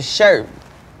wore the shirt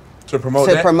to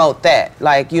promote that?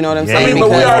 Like, you know what I'm Yeah, saying? But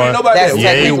we already know about that.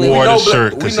 Yeah, he wore the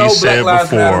shirt we because know he said Black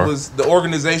Lives Matter before. was the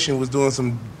organization was doing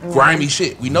some grimy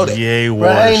shit. We know that. Yeah, he wore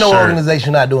Bro, the ain't no shirt.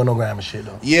 organization not doing no grimy shit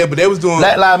though. Yeah, but they was doing.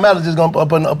 Black Lives Matter just gonna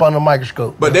up on the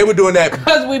microscope. But they were doing that.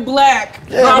 Because we black.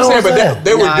 You know what I'm saying? But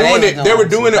they were Nah, doing they it. was They were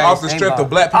doing doing it some off the crazy strength thing, of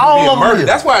black people All being over murdered. here.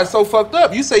 That's why it's so fucked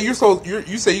up. You say you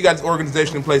say you got this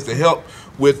organization in place to help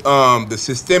with the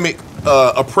systemic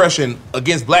oppression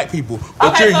against black people,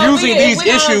 but Okay, you're so if using we- if these we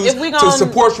gonna- issues if we to gonna-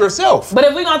 support yourself. But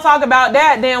if we're gonna talk about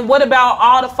that, then what about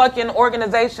all the fucking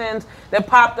organizations that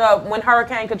popped up when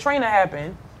Hurricane Katrina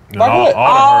happened? No, all the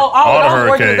All hurricanes. those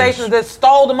organizations that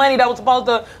stole the money that was supposed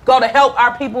to go to help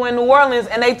our people in New Orleans,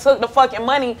 and they took the fucking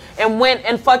money and went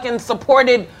and fucking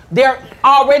supported their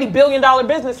already billion-dollar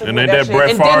businesses. And with ain't that shit, Brett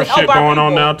and Favre didn't help shit our going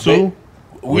on people. now too?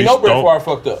 We know Brett Favre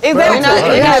fucked up. Exactly.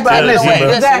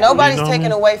 Nobody's You know taking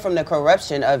me? away from the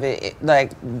corruption of it,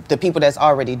 like the people that's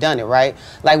already done it, right?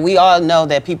 Like we all know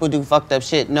that people do fucked up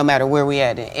shit no matter where we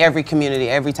at in every community,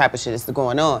 every type of shit is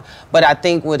going on. But I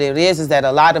think what it is that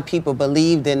a lot of people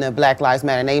believed in the Black Lives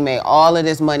Matter and they made all of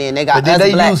this money and they got But did us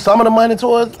they black. use some of the money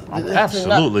towards?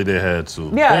 Absolutely, they had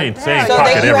to. Yeah, they ain't so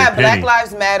pocket then you every have penny. Black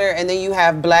Lives Matter and then you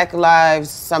have Black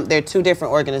Lives. They're two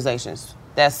different organizations.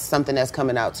 That's something that's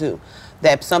coming out too.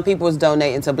 That some people is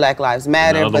donating to Black Lives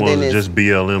Matter, the other but one then was it's just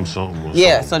BLM something. or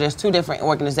yeah. something. So there's two different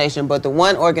organizations, but the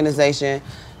one organization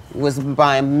was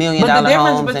buying $1 million But the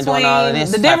difference homes and doing all of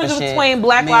this. the type difference of shit. between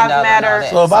Black $1 million Lives and all Matter. that.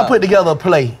 So if I put together a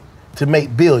play to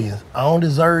make billions, I don't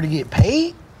deserve to get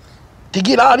paid to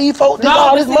get all these folks No, all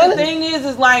but this see, money. the thing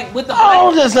is like with the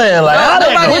I'm just saying, like, how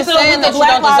that Nobody's go? saying that you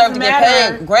Black don't deserve Lives to get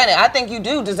Matter. paid. Granted, I think you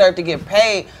do deserve to get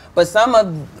paid, but some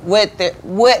of what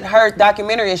her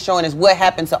documentary is showing is what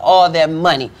happened to all that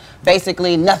money.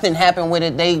 Basically, nothing happened with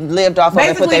it. They lived off of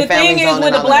it, put Basically, their the thing families is on with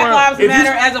and the all Black that. Lives If you- Matter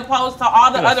as opposed to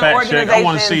all the Yeah, other fact check. organizations. I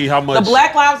wanna see how much- The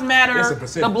Black Lives It's a Matter,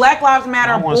 percentage. the Black Lives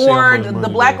Matter I wanna see how much board, money the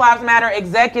they Black get. Lives Matter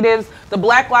executives, the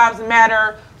Black Lives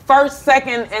Matter first,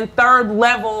 second, and third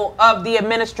level of the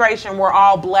administration were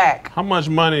all black. How much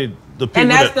money the people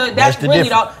And that's that, really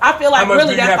the, I feel like How much really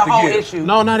do you that's have the to whole give? issue.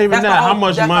 No, not even That's the that. How whole-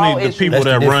 much that's the money whole the issue. people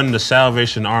That's that the run the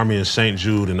Salvation Army in St.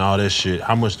 Jude and all that shit,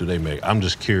 how much do they make? I'm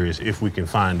just curious if we can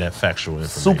find that factual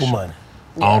information. Super money.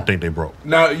 I don't think they broke.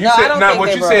 Now you No, I said don't now think what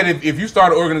they you broke. said if you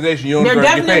start an organization you don't They're deserve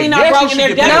to get definitely paid. not Yes, you broken. should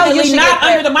They're get paid. No, you definitely should not get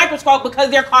paid. under the microscope because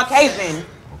they're Caucasian.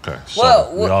 Okay, so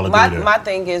Well, we all agree my there. my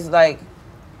thing is like,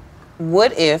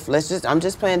 what if I'm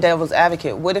just playing devil's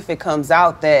advocate. What if it comes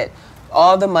out that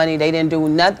all the money they didn't do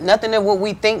nothing of what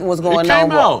we think was going it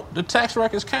came on? out. The tax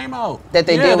records came out. That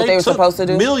they did what they were took supposed to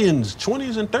do? Millions,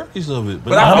 20s and 30s of it.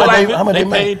 But I feel like- how much they they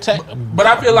paid tax. But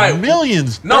I feel like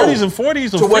millions, No. 30s and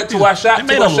 40s to and what 50s. to what Shai they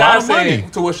made a lot of money. saying,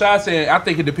 to what Shai said, I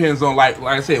think it depends on like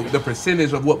I said the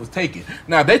percentage of what was taken.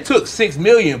 Now they took 6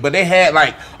 million, but they had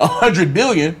like 100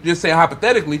 billion. Just say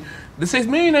hypothetically, the 6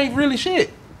 million ain't really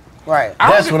shit. Right.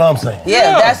 That's what I'm saying.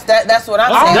 Yeah, that's what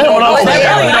I'm saying. That's what I'm saying.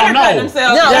 We don't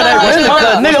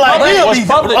know. Nigga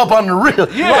like me be up on the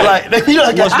real. Yeah. Like,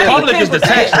 What's public is the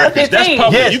tax records. That's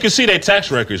public. Yes. You can see their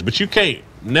tax records, but you can't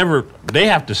they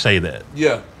have to say that.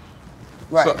 Yeah.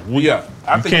 Right. So, yeah.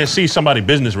 You can't see somebody's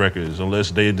business records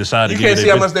unless they decide to You give can't you see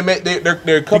how much they make their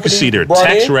company. You can see their brought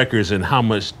tax in. records and how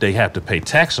much they have to pay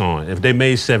tax on. If they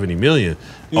made $70 million,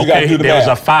 You gotta okay, do the there was a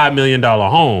math. $5 million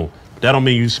home. That don't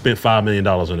mean you spent $5 million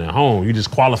on that home. You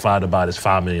just qualified to buy this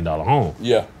 $5 million home.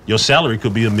 Yeah. Your salary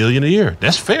could be $1 million a year.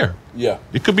 That's fair. Yeah.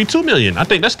 It could be $2 million. I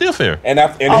think that's still fair. And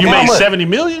if you made $70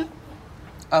 million,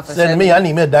 Said to me, I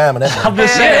need me a dime of that. I'm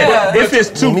just saying, if it's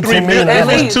Give me 2, 3 $10 million. million,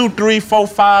 if it's 2, 3, 4,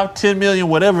 5, 10 million,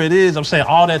 whatever it is, I'm saying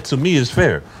all that to me is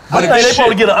fair. I think they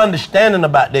supposed to get an understanding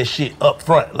about that shit up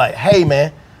front. Like, hey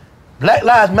man, Black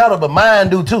Lives Matter, but mine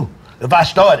do too. If I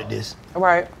started this.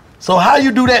 Right. So how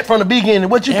you do that from the beginning?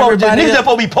 What you supposed to do? Niggas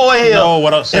supposed to be poor here. No,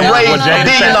 what I'm saying, and raise what $1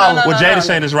 billion. Jada's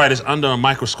saying is right. It's under a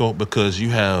microscope because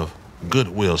you have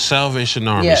Goodwill, Salvation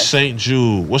Army, Yes. St.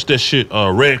 Jude, what's that shit?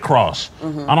 Red Cross.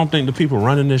 I don't think the people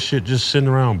running this shit just sitting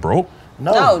around broke.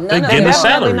 No, they getting a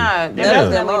salary.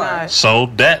 Definitely not. So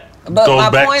that But my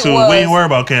goes back point to was- we ain't worried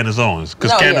about Candace Owens because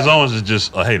No, Candace yeah. Owens is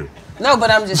just a hater. No, but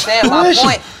I'm just saying Who is she?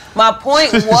 my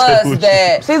point was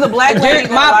that She's a black lady that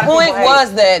a lot My of people point hate.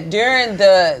 was that during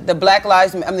the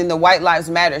the White Lives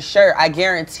Matter shirt, I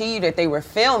guarantee you that they were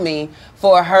filming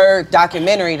for her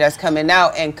documentary that's coming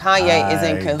out, and Kanye is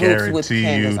in cahoots with guarantee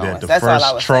Candace you that Owens. the That's all I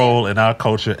first was troll in our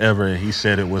culture ever, and he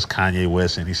said it was Kanye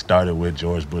West, and he started with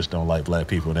George Bush don't like black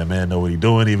people. That man know what he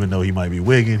doing, even though he might be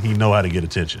wigging, he know how to get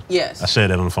attention. Yes. I said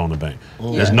that on the phone to Bank.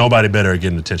 Yeah. There's nobody better at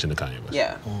getting attention than Kanye West.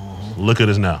 Yeah. Look at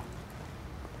us now.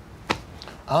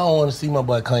 I don't want to see my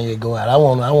boy Kanye go out. I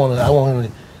want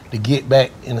him to get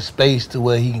back in a space to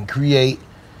where he can create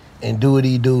and do what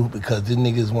he do, because this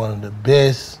nigga is one of the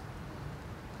best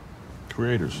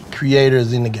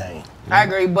creators in the game. I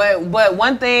agree, but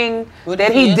one thing What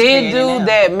that he he is did creating do now.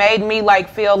 that made me like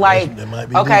feel like that might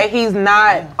be okay, good. he's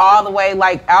not all the way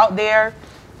like out there,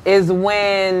 is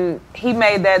when he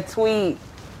made that tweet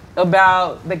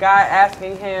about the guy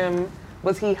asking him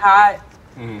was he hot.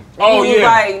 And Oh, he was yeah.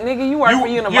 like, nigga, you work for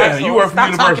Universal. yeah, you work for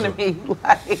Stop Universal. talking to me.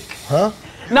 Like, huh?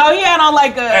 No, he had on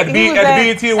like a At the he was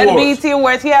BET Awards. At the BET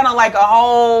Awards, he had on like a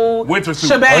whole Winter suit.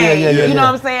 shebang. Oh, yeah, you know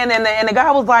what I'm saying? And the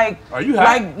guy was like, Are you hot?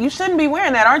 Like, you shouldn't be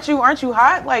wearing that. Aren't you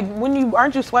hot? Like,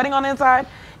 aren't you sweating on the inside?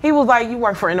 He was like, you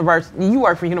work for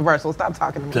Universal. Stop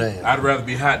talking to me. Damn. I'd rather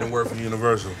be hot than work for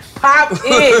Universal. Pop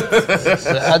it.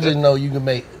 So I just know you can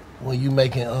make, when you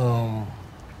making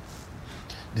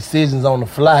decisions on the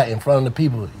fly in front of the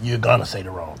people, you're gonna say the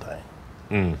wrong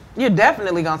thing. You're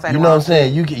definitely gonna say You the know what wrong I'm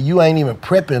saying? You ain't even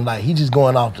prepping. Like, he just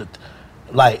going off the,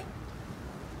 like,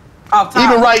 off top.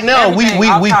 even right now we Everything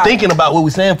off we top. thinking about what we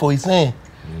saying for he's saying.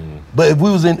 But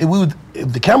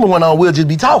if the camera went on, we'll just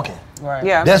be talking. Right.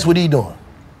 Yeah. That's what he doing.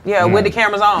 Yeah, with the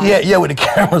cameras on. Yeah, with the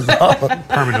cameras on.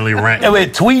 Permanently ranking. And we're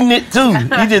tweeting it too.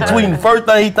 He just tweeting the first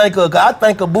thing he think of. 'Cause I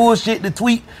think of bullshit to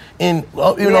tweet and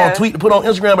Yeah. tweet to put on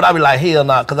Instagram, but I be like, hell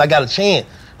nah, because I got a chance.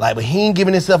 Like, but he ain't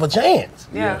giving himself a chance.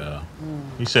 Yeah.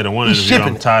 He said in one He's interview, shipping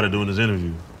I'm it. tired of doing this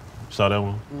interview. Saw that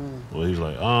one? Well, he was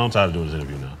like, oh, I'm tired of doing this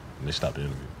interview now. And they stopped the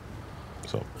interview.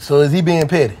 So is he being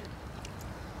petty?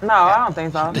 No, I don't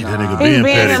think so. think that nigga He's being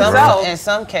being petty, bro. himself. In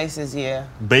some cases, yeah.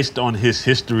 Based on his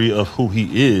history of who he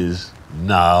is,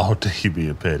 nah, I don't think he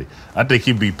being petty. I think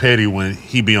he be petty when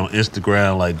he be on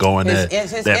Instagram, like going His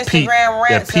that Pete, Instagram that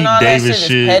rants Pete and all that Davis shit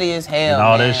shit is petty as hell, and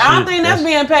all man. that shit. I don't think that's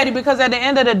being petty, because at the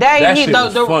end of the day, That shit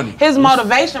was funny. his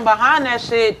motivation behind that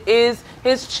shit is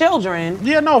his children.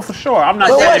 Yeah, no, for sure. I'm not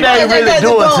But what saying they They really got to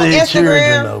doing go to on his Instagram,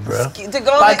 children, though, bro? To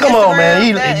go Like, come on,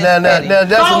 man. That's another thing.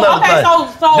 That's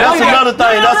another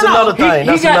thing. That's another thing.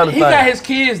 That's another thing. He got his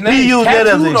kids' He name used that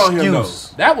as an tattooed on him, though. excuse.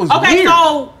 That was Okay, weird.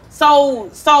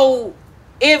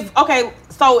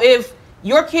 so if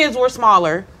your kids were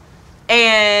smaller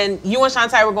and you and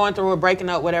Shantae were going through a breaking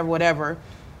up, whatever,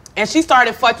 and she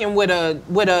started fucking with a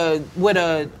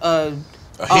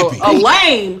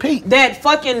lame that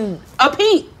fucking a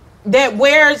Pete that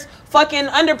wears fucking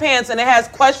underpants and it has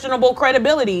questionable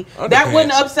credibility, that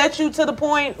wouldn't upset you to the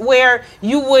point where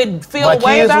you would feel My a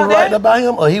way kids about were right that? about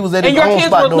him, or he was at And his your own kids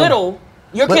spot were doing it? little.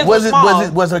 Your But kids were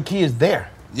small. was her kids there?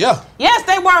 Yeah. Yes,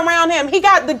 they were around him. He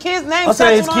got the kids' names I'm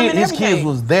saying tattooed on him and his everything. kids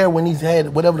was there when he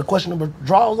had whatever the questionable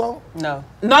draws on. No.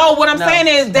 No, what I'm saying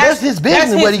is That's his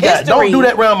business. That's What he got? Don't history. do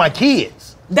that around my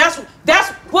kids. That's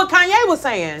what Kanye was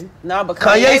saying. No, but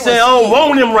Kanye said, I don't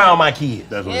want him around my kids.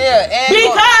 Yeah, and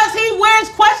Because he wears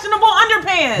questionable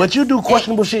underpants. But you do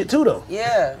questionable shit too, though.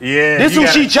 Yeah. Yeah. This who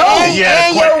she chose.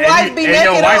 And your wife be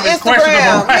naked on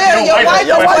Instagram. Yeah,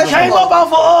 your wife came up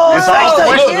off of It's all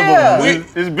questionable. Yeah.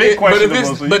 It's big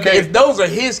questionable. But if those are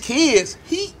his kids,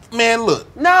 man, look.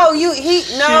 No,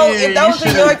 if those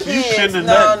are your kids,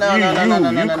 no.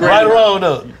 Right or wrong,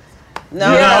 though. No,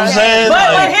 you know what I'm saying?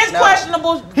 But his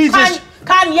questionable.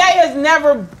 Kanye has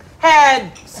never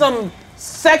had some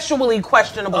sexually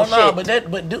questionable shit. No, but that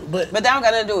don't got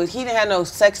nothing to do with. He didn't have no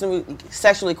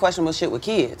sexually questionable shit with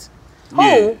kids.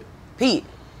 Who? Pete.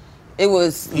 It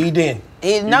was. He didn't.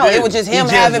 It was just him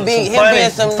being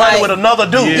some funny with another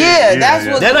dude. Yeah, that's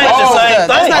what. That ain't the same thing.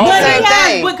 That's not the same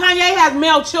thing. But Kanye has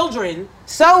male children.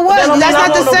 So what? That's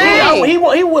not the same. He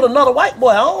with another white boy.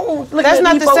 I don't look That's at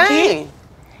not these the folk same. kids.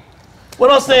 What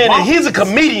I'm saying is he's a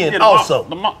comedian also.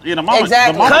 The mama,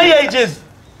 Exactly. Kanye just.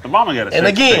 The mama got a And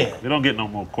sex again, tape. They don't get no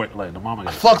more quick. Like the mama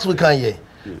got. Fucks with Kanye,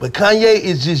 but Kanye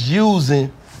is just using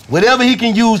whatever he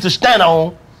can use to stand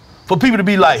on for people to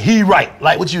be like, he right,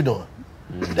 like what you doing.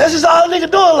 That's just all the nigga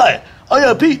doing. Like, oh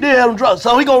yeah, Pete did have him drunk,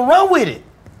 so he gonna run with it,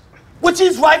 which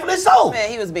is rightfully so.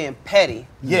 Man, he was being petty.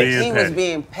 Yes. He was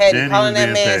being petty, Then he calling was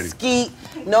that being man petty.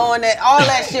 Skeet, knowing that all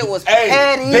that shit was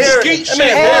petty. Skeet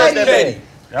shit was petty.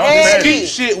 Skeet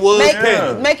shit was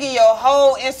petty. Making your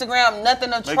whole Instagram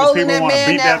nothing of Making trolling people that wanna man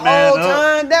beat that that man whole up.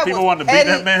 time. That People was wanted to beat petty.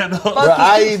 that man up. Bro,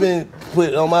 I even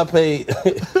put on my page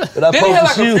that I Didn't he have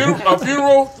like posted you. a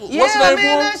funeral? What's the name for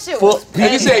him? That shit was And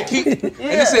petty.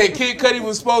 he said Kid Cudi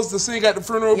was supposed to sing at the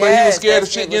funeral, but he was scared of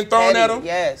shit getting thrown at him.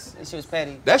 Yes, that shit was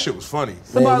petty. That shit was funny.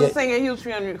 Somebody was singing who's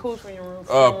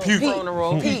funeral.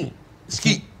 Pete.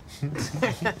 Skeet.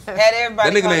 Had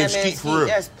everybody That nigga calling named that man Skeet for real.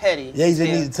 That's petty. Yeah, he just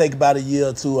need to take about a year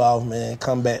or two off, man.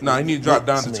 Come back. Nah, he need to drop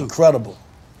down to some 2. incredible.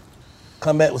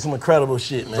 Come back with some incredible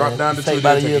shit, man. Drop down to take 2,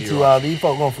 about a then year or take a two year off. These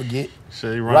folk gonna forget.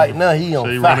 Say he Right now, he on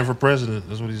say he fire. running for president.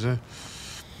 That's what he said.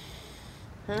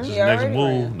 His He next already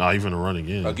move. ran. Nah, he finna run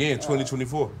again. Again,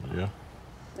 2024. Yeah.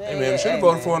 Hey man, we should have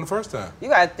voted for him the first time. You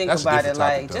gotta think That's a about it. different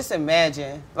Like, topic, though. just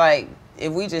imagine, like,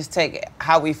 if we just take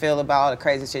how we feel about all the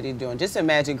crazy shit he's doing. Just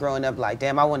imagine growing up like,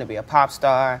 damn, I want to be a pop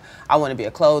star. I want to be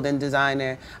a clothing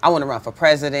designer. I want to run for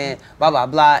president. Blah blah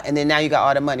blah. And then now you got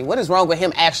all the money. What is wrong with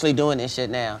him actually doing this shit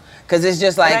now? Because it's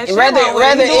just like whether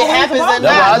it happens or not.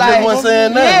 I like, just wasn't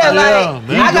saying that. yeah,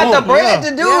 like I got the bread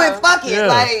to do it. Fuck it. Yeah.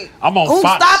 Like I'm on who's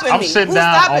Fox. stopping I'm me? sitting Who's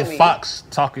down stopping on me? Fox,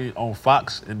 talking on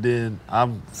Fox, and then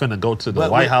I'm finna go to the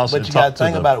But White House but and you talk gotta to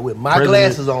think the about it with my president.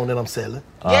 glasses on that I'm selling.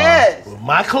 Yes. With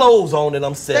my clothes on that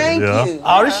I'm selling. Thank Yeah. you.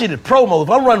 All this shit is promo. If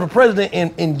I'm running for president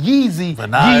in Yeezy,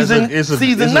 But nah, it's a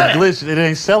season 9. glitch. It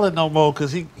ain't selling no more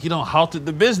because he don't halted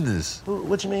the business.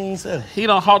 What you mean he selling? He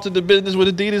don't halted the business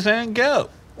with Adidas and Gap.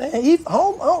 Man, he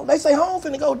home. They say home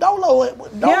finna go Dolo.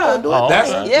 Yeah. Do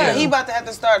it. Yeah, he about to have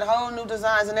to start whole new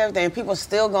designs and everything. People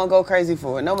still gonna go crazy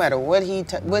for it, no matter what he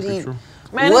Man, what this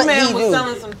he man was do.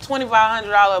 selling some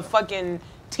 $2,500 fucking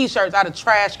T-shirts out of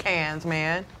trash cans,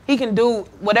 man. He can do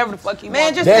whatever the fuck he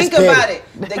wants. just think about it.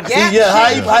 The Gap See,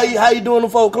 yeah, how you doing the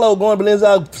folk clothes? Going to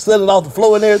Balenciaga, selling off the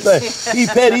floor and everything. He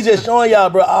petty. He just showing y'all,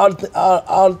 bro, all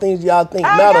the things y'all think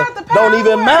matter don't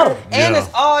even matter. And it's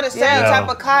all the same Yeah. type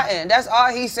of cotton. That's all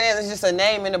he's saying. It's just a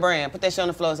name and a brand. Put that shit on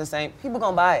the floor. It's the same. People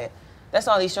gonna buy it. That's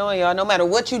all he's showing y'all. No matter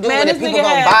what you do, Man, with this it, people nigga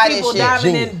gonna had buy this people shit.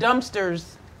 diving in dumpsters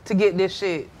to get this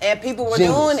shit. And people were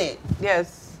Genius. doing it.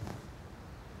 Yes.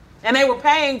 And they were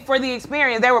paying for the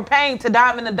experience. They were paying to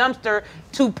dive in the dumpster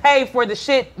to pay for the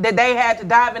shit that they had to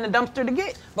dive in the dumpster to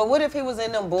get. But what if he was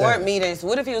in them board meetings?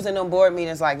 What if he was in them board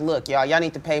meetings like, look, y'all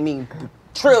need to pay me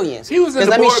trillions. He was in Because the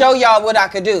let me board- show y'all what I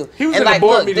could do. He was and in the like,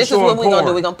 board look, meeting this is what showing we're gonna do.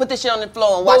 porn. We're gonna put this shit on the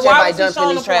floor and But watch why everybody was he dump in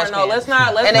showing these the trash porn? No, cans.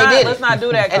 let's and they did let's it. not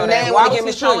do that. And Kodak. they Why wanna was give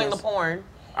he me showing trillions. the porn?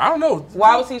 I don't know.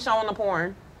 Why was he showing the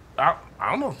porn? I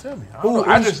don't know. Tell me. I don't know.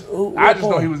 I just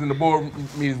know he was in the board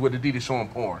meetings with Adidas showing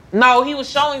porn. No, he was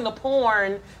showing the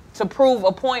porn to prove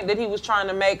a point that he was trying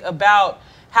to make about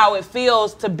how it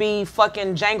feels to be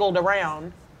fucking jangled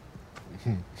around.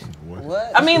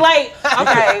 What? I mean, like,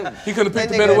 okay. He could have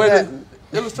picked a better way to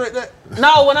illustrate that.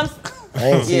 No, when I'm. I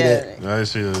ain't see that. I didn't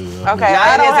see that. Okay,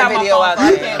 I don't have my video phone, out so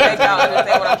I there. can't make y'all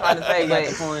understand what I'm trying to say. They got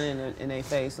the But porn in their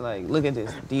face. Like, look at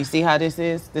this. Do you see how this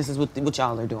is? This is what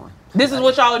y'all are doing. this is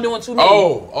what y'all are doing to me.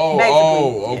 Oh,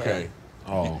 basically. okay.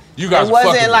 Oh. You guys It are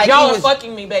wasn't fucking like Y'all he are was,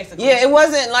 fucking me, basically. Yeah, it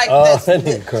wasn't like Oh, this. that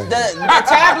nigga crazy. The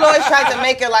tabloids tried to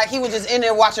make it like he was just in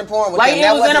there watching porn with Like them. it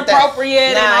That was wasn't that. inappropriate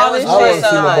and Nah, all it this was I want shit. to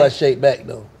see my like- boy shake back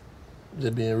though.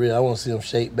 Just being real, I want to see him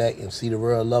shake back and see the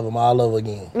world love him all over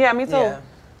again. Yeah, me too. Yeah.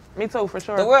 Me too, for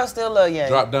sure. The world still love Ye.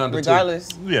 Drop down to regardless.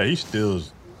 Yeah, he still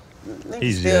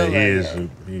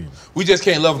We just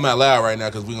can't love him out loud right now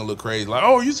because we're gonna look crazy. Like,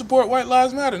 oh, you support White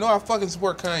Lives Matter? No, I fucking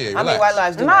support Kanye. Relax. I mean, white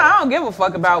lives do. No, I don't give a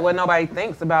fuck about what nobody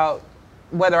thinks about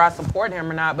whether I support him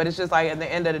or not. But it's just like at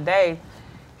the end of the day,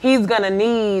 he's gonna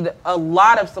need a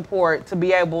lot of support to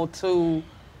be able to.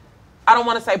 I don't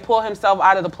want to say pull himself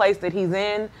out of the place that he's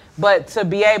in, but to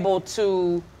be able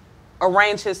to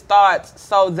arrange his thoughts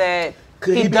so that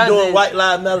Could he be doing White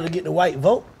Lives Matter to get the white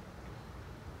vote?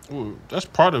 Well, that's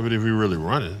part of it if he really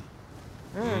running.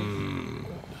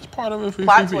 That's part of it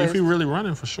if he really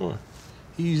running for sure.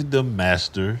 He's the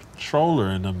master troller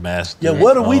and the master. Yeah,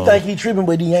 what do we think he tripping,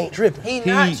 but he ain't tripping? He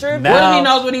not tripping. now- What if he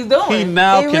knows what he's doing? He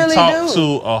now can really talk do.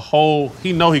 to a whole.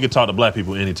 He know he can talk to black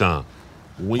people anytime.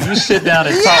 When you sit down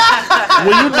and talk,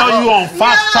 when you know you on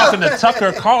Fox talking to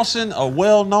Tucker Carlson, a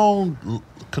well-known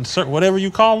whatever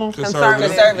you call him,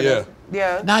 Conservative.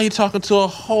 Yeah. Now you're talking to a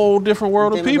whole different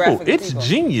world of people. Demographic of It's people.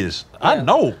 genius. I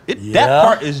know it. Yeah. That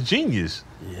part is genius.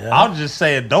 I'm just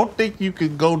saying, don't think you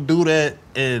can go do that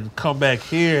and come back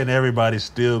here and everybody's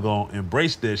still gonna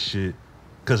embrace that shit.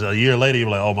 Because a year later you're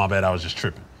like, oh my bad, I was just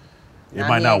tripping. It Now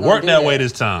might he not ain't gonna work do that that. way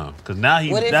this time. Because now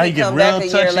he What if now he he get come real back a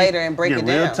touchy. year later and break get it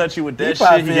real down? touchy with He that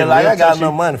probably shit. feel get like real I got touchy.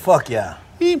 no money. Fuck y'all.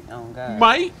 He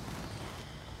might.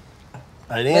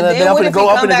 At the But end of the day, then I'm what finna if go. he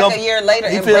I'm come finna back go. a year later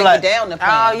He and feel break like it down the Oh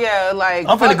plan? yeah, like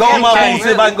I'm finna go on my boots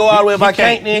if I can go all the way. If I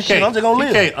can't, then shit, I'm just gonna live.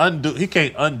 He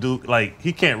can't undo. Like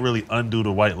he can't really undo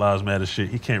the White Lives Matter shit.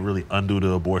 He can't really undo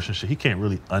the abortion shit. He can't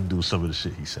really undo some of the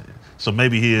shit he said. So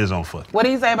maybe he is on fuck. What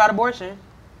do you say about abortion?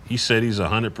 He said he's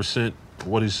 100%.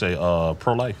 What did he say?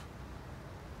 Pro-life.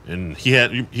 And he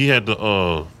had the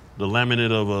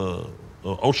laminate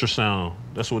of ultrasound.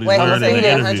 That's what he Wait, learned so in he the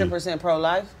did interview. 100%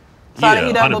 pro-life? So Yeah,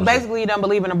 he don't, 100%. basically he don't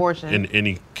believe in abortion. And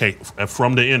he came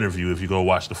from the interview. If you go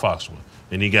watch the Fox one,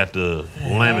 and he got the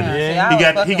laminate. Yeah. He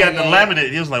got fucking the with that.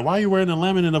 laminate. He was like, "Why are you wearing the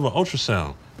laminate of an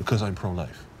ultrasound?" Because I'm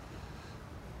pro-life.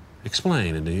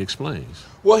 Explain, and then he explains.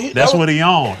 Well, That's what he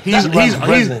on. He's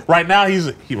right now. He's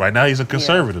a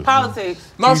conservative.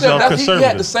 Politics. No, I'm He's saying all that he had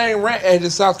conservative. the same rant at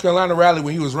his South Carolina rally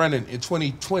when he was running in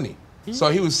 2020. So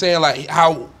he was saying like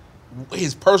how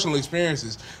his personal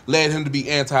experiences led him to be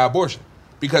anti-abortion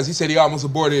because he said he almost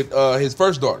aborted his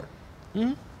first daughter.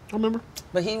 I remember.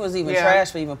 But he was even Yeah.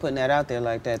 trash for even putting that out there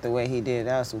like that, the way he did.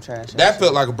 That was some trash. That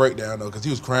felt like a breakdown though because he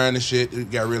was crying and shit. He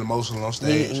got real emotional on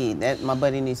stage. My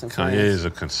buddy needs some Kanye friends. is a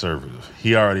conservative.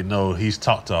 He already know. He's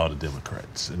talked to all the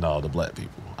Democrats and all the black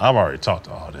people. I've already talked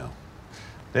to all of them.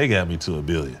 They got me to $1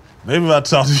 billion. Maybe if I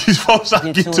talk to these folks,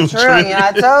 I get to $1 trillion.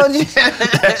 I told you.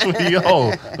 That's what he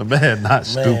on. The man not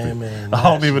stupid. I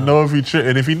don't even know if he tripping.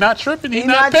 And if he not tripping, he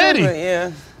not petty. tripping,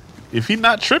 yeah. If he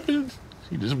not tripping,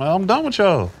 he just, I'm done with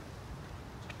y'all.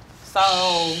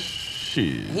 So Shit.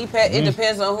 It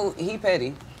depends on who he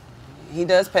petty. He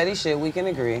does petty shit. We can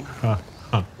agree.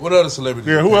 What other celebrities?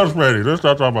 Yeah, who else petty? Let's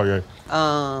start talking about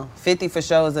that. 50 for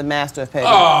sure is a master of petty.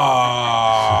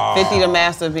 Oh. 50 the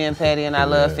master of being petty, and I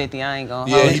love 50. I ain't gonna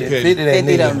Yeah, hold he you. petty. 50 that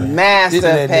 50 the nigga. master 50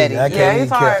 that of petty. nigga. I can't Yeah, even he's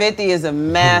hard. 50 is a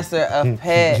master of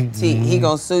petty. He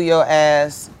gonna sue your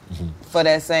ass for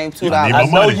that same $2. I need I my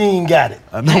know money. you ain't got it.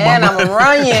 I know And my I'm gonna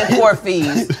run you in court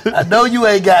fees. I know you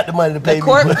ain't got the money to pay The me.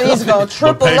 court but- fees gonna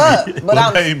triple pay me. up, But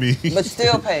but pay me. but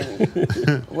still pay me.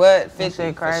 What? 50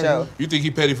 shit for crazy. sure. You think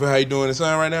he petty for how he doing his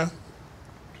son right now?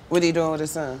 What are you doing with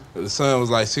his son? The son was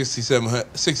like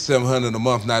 $6,700 a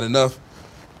month, not enough.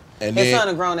 And His then son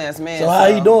a grown ass man. So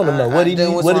how he doing them though? What I he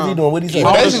do what's what is he wrong. doing? What he saying?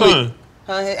 How old is Basically- son?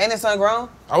 Huh? Ain't his son grown?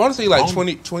 I want to say like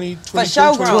 20, For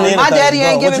sure grown. 20 My daddy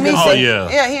ain't What giving you me. gonna say? Oh,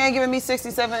 yeah. He ain't giving me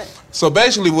 67. So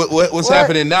basically, what's What?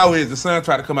 happening now is the son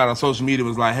tried to come out on social media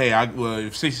was like, "Hey,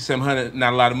 if $6,700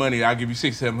 not a lot of money, I'll give you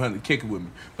 $6,700 to kick it with me."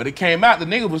 But it came out the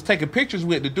nigga was taking pictures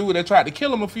with the dude that tried to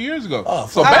kill him a few years ago. Oh,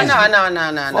 so fuck. basically,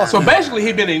 No. so basically,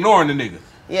 he been ignoring the nigga.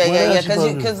 Yeah, What yeah, else yeah. you supposed to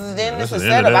do? Because then That's it's a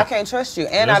the end of setup. I that. can't trust you,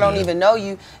 and That's I don't the even know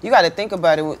you. You got to think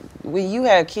about it. When you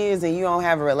have kids and you don't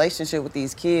have a relationship with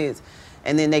these kids,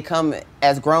 and then they come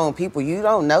as grown people, you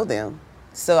don't know them.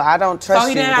 So I don't trust So you.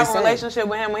 he didn't have a with this relationship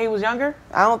with him when he was younger?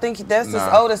 I don't think that's his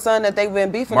Nah. oldest son that they've been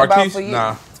beefing Marquise?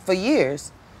 about for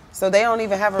years. So they don't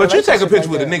even have a But you relationship. take a picture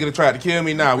like with a that. nigga that tried to kill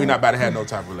me. Nah, we not about to have no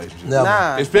type of relationship. Never.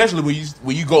 Nah. Especially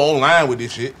when you go online with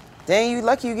this shit. Then you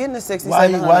lucky you getting the 60. Why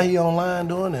he online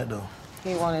doing that though?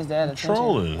 He want his dad attention.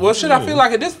 Trolling. Well, shit, I feel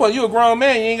like at this point you a grown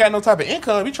man. You ain't got no type of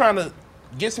income. You trying to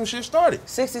get some shit started.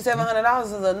 $6,700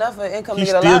 is enough for income He's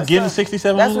to get a still lot of getting stuff.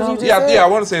 $6,700? That's what you just Yeah, said. yeah. I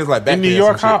want to say it's like back In New pay or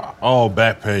York, some shit. how? Oh,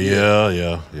 back pay.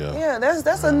 Yeah. Yeah,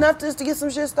 that's enough just to get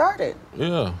some shit started.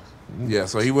 Yeah. Yeah,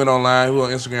 so he went online, he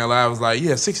went on Instagram Live, was like,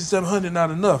 yeah, $6,700 not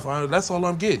enough. That's all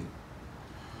I'm getting.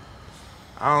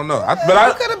 I don't know.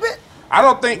 Could have been. I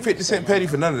don't think 50 Cent petty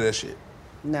for none of that shit.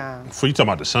 Nah. For you talking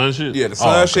about the Sun shit? Yeah, the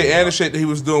Sun shit and the shit that he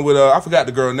was doing with I forgot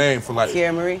the girl name for like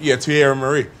Tierra Marie. Yeah, Tierra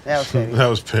Marie. That was petty. That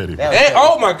was petty.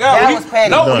 Oh my God! That was petty.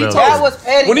 That was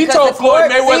petty. When he because told the Floyd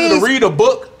court Mayweather sees- to read a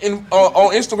book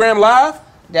on Instagram Live,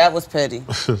 that was petty.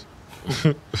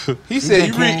 He said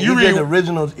you read the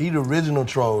original. He the original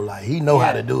troll. Like he know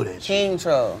how to do that. King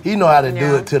troll. He know how to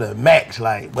do it to the max.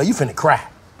 Like, well, you finna cry.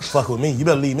 Fuck with me. You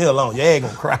better leave me alone. Your ass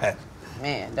gonna cry.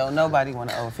 Man, don't nobody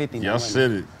want to owe 50 no Y'all money.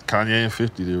 said it. Kanye and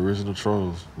 50, the original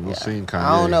trolls. We don't seen Kanye.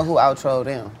 I don't know who out-trolled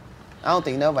them. I don't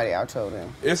think nobody out-trolled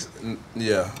them.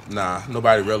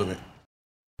 Nobody relevant.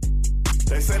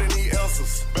 They say they need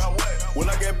answers. About what? When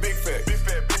I get big fat. Big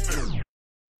fat, big fat.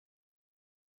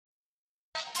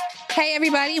 Hey,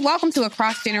 everybody. Welcome to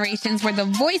Across Generations, where the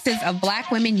voices of Black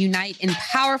women unite in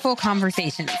powerful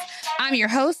conversations. I'm your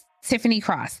host, Tiffany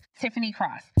Cross.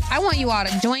 I want you all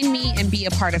to join me and be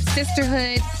a part of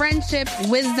sisterhood, friendship,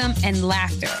 wisdom, and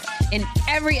laughter. In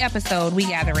every episode, we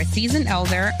gather a seasoned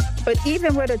elder. But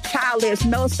even with a child, there's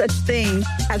no such thing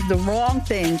as the wrong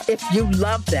thing if you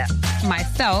love them.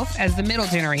 Myself, as the middle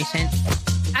generation.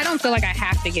 I don't feel like I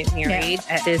have to get married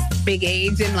at this big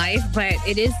age in life, but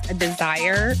it is a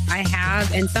desire I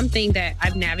have and something that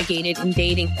I've navigated in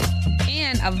dating.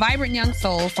 And a vibrant young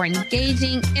soul for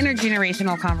engaging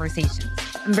intergenerational conversations.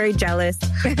 I'm very jealous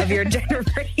of your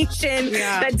generation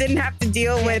that didn't have to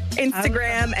deal with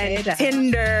Instagram and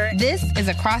Tinder. This is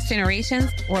Across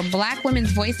Generations, where Black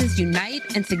women's voices unite,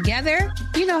 and together,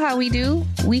 you know how we do,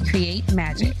 we create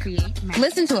magic.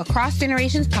 Listen to Across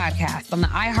Generations podcast on the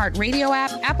iHeartRadio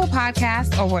app, Apple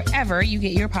Podcasts, or wherever you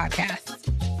get your podcasts.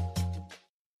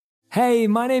 Hey,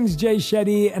 my name's Jay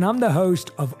Shetty, and I'm the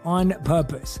host of On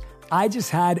Purpose. I just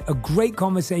had a great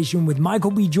conversation with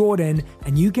Michael B. Jordan,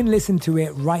 and you can listen to it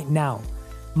right now.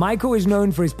 Michael is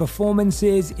known for his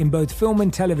performances in both film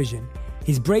and television.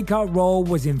 His breakout role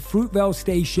was in Fruitvale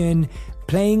Station,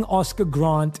 playing Oscar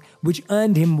Grant, which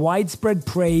earned him widespread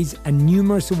praise and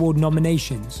numerous award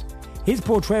nominations. His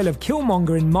portrayal of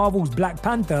Killmonger in Marvel's Black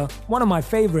Panther, one of my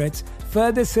favorites,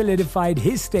 further solidified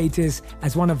his status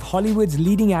as one of Hollywood's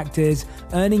leading actors,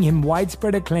 earning him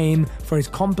widespread acclaim for his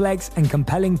complex and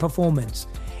compelling performance.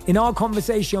 In our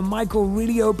conversation, Michael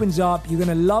really opens up. You're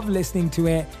gonna love listening to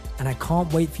it, and I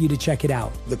can't wait for you to check it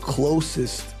out. The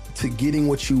closest to getting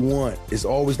what you want is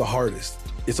always the hardest.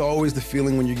 It's always the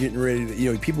feeling when you're getting ready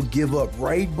to, people give up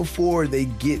right before they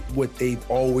get what they've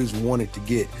always wanted to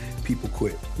get. People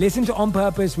quit. Listen to On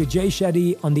Purpose with Jay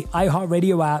Shetty on the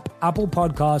iHeartRadio app, Apple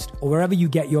Podcast, or wherever you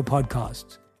get your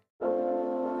podcasts.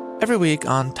 Every week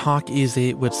on Talk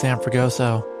Easy with Sam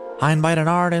Fragoso, I invite an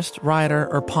artist,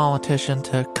 writer, or politician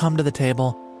to come to the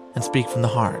table and speak from the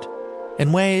heart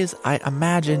in ways I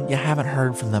imagine you haven't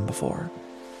heard from them before.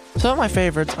 Some of my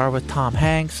favorites are with Tom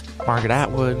Hanks, Margaret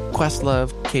Atwood,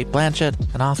 Questlove, Cate Blanchett,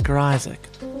 and Oscar Isaac.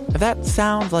 If that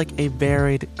sounds like a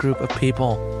varied group of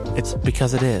people, it's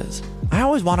because it is. I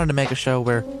always wanted to make a show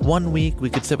where one week we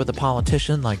could sit with a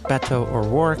politician like Beto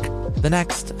O'Rourke, the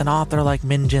next an author like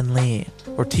Min Jin Lee,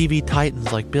 or TV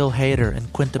titans like Bill Hader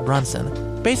and Quinta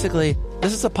Brunson. Basically,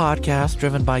 this is a podcast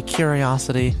driven by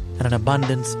curiosity and an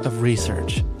abundance of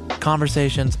research.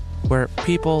 Conversations where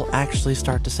people actually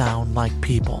start to sound like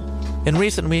people. In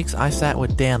recent weeks, I sat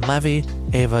with Dan Levy,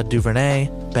 Ava DuVernay,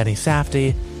 Benny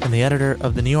Safdie, and the editor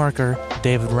of The New Yorker,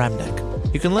 David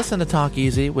Remnick. You can listen to Talk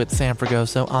Easy with Sam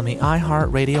Fragoso on the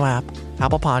iHeartRadio app,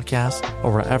 Apple Podcasts,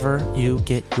 or wherever you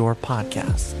get your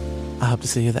podcasts. I hope to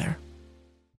see you there.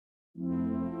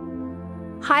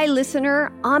 Hi,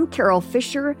 listener. I'm Carol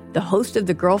Fisher, the host of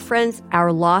The Girlfriends,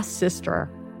 Our Lost Sister.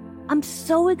 I'm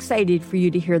so excited for you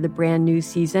to hear the brand new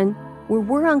season where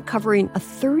we're uncovering a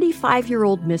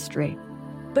 35-year-old mystery.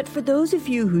 But for those of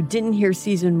you who didn't hear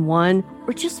season 1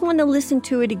 or just want to listen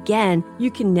to it again, you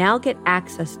can now get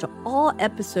access to all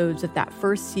episodes of that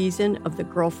first season of The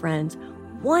Girlfriends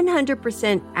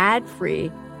 100%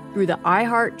 ad-free through the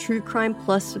iHeart True Crime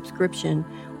Plus subscription,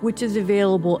 which is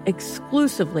available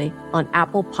exclusively on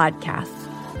Apple Podcasts.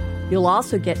 You'll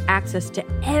also get access to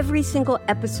every single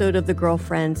episode of The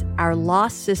Girlfriends, Our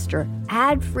Lost Sister,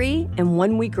 ad-free and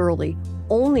 1 week early,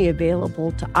 only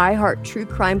available to iHeart True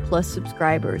Crime Plus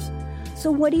subscribers. So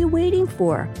what are you waiting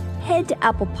for? Head to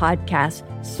Apple Podcasts,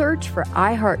 search for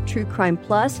iHeart True Crime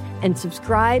Plus, and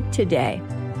subscribe today.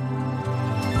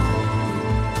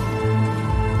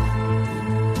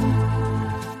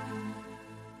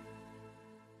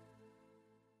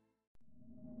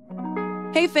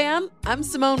 Hey fam, I'm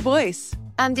Simone Boyce.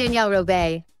 I'm Danielle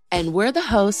Robay. And we're the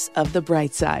hosts of The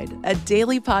Bright Side, a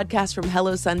daily podcast from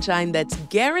Hello Sunshine that's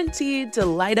guaranteed to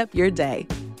light up your day.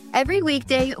 Every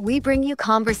weekday, we bring you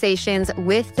conversations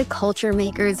with the culture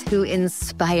makers who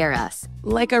inspire us.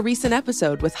 Like our recent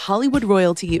episode with Hollywood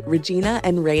royalty Regina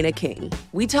and Raina King.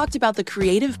 We talked about the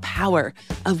creative power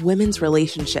of women's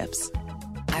relationships.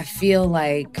 I feel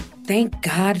like, thank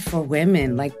God for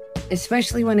women, like,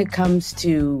 especially when it comes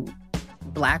to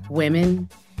Black women,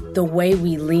 the way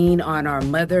we lean on our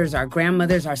mothers, our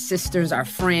grandmothers, our sisters, our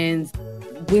friends.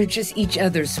 We're just each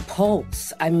other's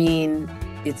pulse. I mean,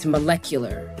 it's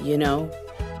molecular, you know?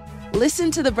 Listen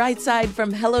to The Bright Side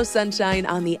from Hello Sunshine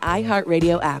on the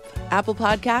iHeartRadio app, Apple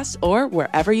Podcasts, or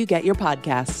wherever you get your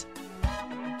podcasts.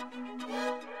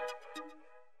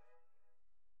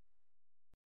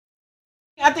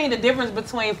 I think the difference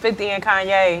between 50 and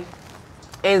Kanye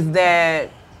is that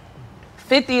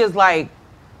 50 is like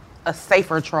a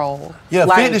safer troll. Yeah,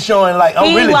 like, 50 showing like,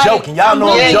 I'm really joking. Y'all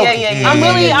know I'm joking.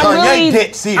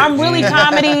 I'm really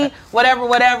comedy,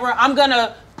 whatever. I'm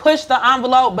gonna push the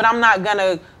envelope, but I'm not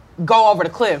gonna go over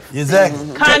the cliff. Exactly.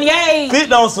 Kanye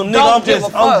 50 on some nigga,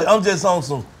 I'm just on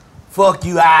some fuck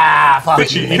you, fuck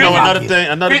but you know another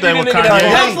thing with Kanye.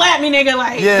 Don't slap me, nigga,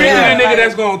 like. Yeah. 50 the nigga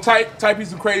that's gonna type you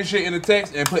some crazy shit in the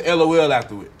text and put LOL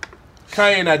after it.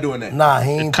 Kanye not doing that. Nah,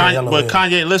 he ain't But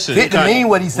Kanye, listen. 50 mean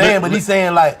what he's saying, but he's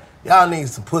saying like, y'all niggas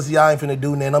some pussy, y'all ain't finna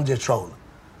do nothing, I'm just trolling.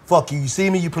 Fuck you, you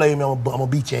see me, you play me, I'm gonna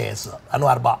beat your ass up. I know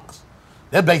how to box.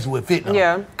 That's basically what 50 on.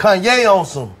 Yeah. Kanye on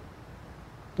some.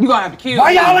 You gonna have to kill Why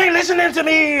me. y'all ain't listening to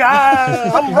me?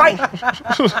 I'm right.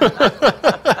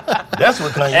 That's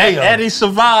what Kanye And he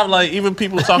survived, like, even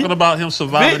people talking about him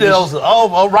surviving. 50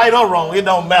 right or wrong, it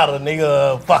don't matter,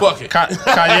 nigga. Fuck it.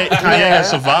 Kanye has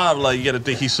survived, like, you gotta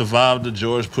think he survived the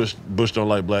George Bush Don't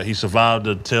Like Black. He survived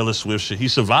the Taylor Swift shit. He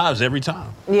survives every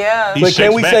time. Yeah. He But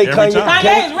can we say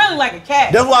Kanye is really like a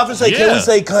cat. That's what I was saying. Can we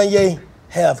say Kanye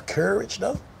have courage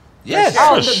though? Yes,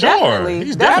 for sure.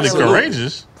 He's definitely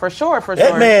courageous. For sure.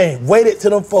 That man waited till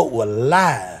them folk were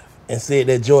live and said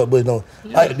that George Bush don't.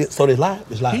 So they live.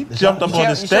 It's live. He jumped up on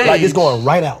the stage. Like it's going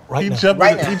right out. Right now. He jumped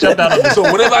out of the So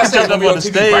whatever I said, jumped up on the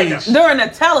stage During the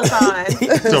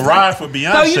telethon. to ride for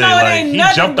Beyonce. So you know it like ain't he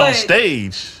nothing jumped on but-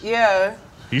 stage. Yeah.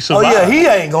 He survived. Oh yeah, he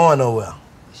ain't going nowhere.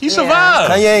 He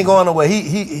survived. Kanye ain't going nowhere.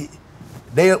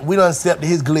 We done accepted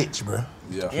his glitch, bro.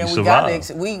 Yeah, we got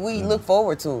to. We look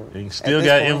forward to it. He still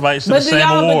got invites to the But same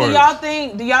awards.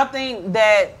 do y'all think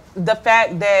that the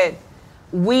fact that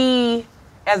we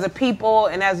as a people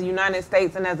and as a United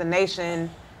States and as a nation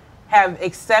have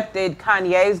accepted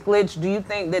Kanye's glitch, do you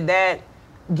think that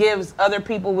gives other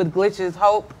people with glitches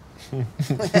hope? The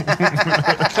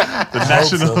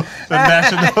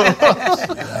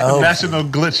National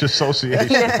Glitch Association.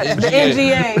 Yeah, the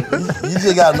NGA. You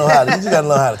just gotta know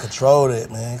how to control that,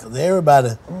 man. Cause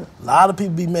a lot of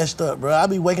people be messed up, bro. I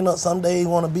be waking up some days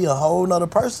want to be a whole nother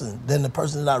person than the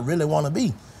person that I really want to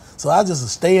be. So I just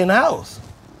stay in the house.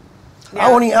 Yeah.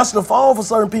 I won't even answer the phone for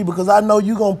certain people because I know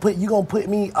you gonna put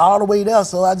me all the way there.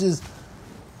 So I just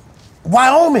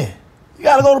Wyoming. You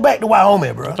gotta go back to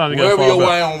Wyoming, bro. Wherever your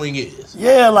Wyoming is.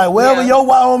 Yeah, like wherever your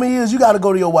Wyoming is, you gotta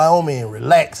go to your Wyoming and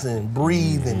relax and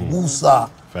breathe and woosah.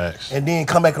 Facts. And then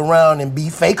come back around and be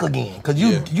fake again. Cause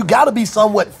you gotta be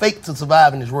somewhat fake to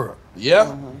survive in this world. Yeah.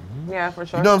 Mm-hmm. Yeah, for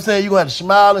sure. You know what I'm saying? You're gonna have to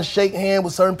smile and shake hands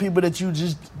with certain people that you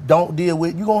just don't deal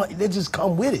with. They just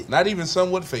come with it. Not even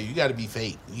somewhat fake. You gotta be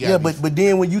fake. But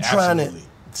then when you trying to,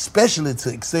 especially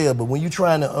to excel, but when you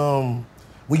trying to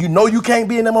when you know you can't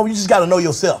be in that moment, you just gotta know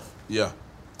yourself. Yeah.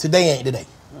 Today ain't today.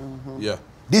 Mm-hmm. Yeah.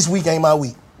 This week ain't my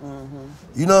week. Mm-hmm.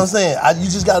 You know what I'm saying? You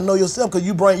just gotta know yourself because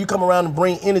you come around and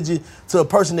bring energy to a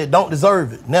person that don't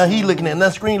deserve it. Now he looking at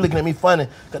that screen looking at me funny.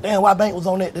 Cause damn, why Bank was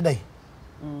on that today?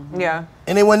 Mm-hmm. Yeah.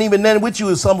 And it wasn't even nothing with you,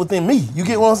 it's something within me. You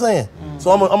get what I'm saying? Mm-hmm.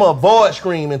 So I'm gonna avoid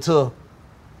scream until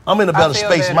I'm in a better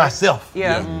space myself.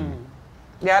 Yeah.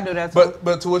 Yeah, I do that too.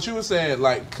 But to what you were saying,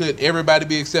 like, could everybody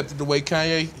be accepted the way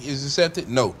Kanye is accepted?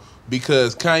 No.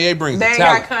 Because Kanye brings the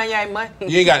talent. They ain't got Kanye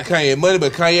money. You ain't got Kanye money,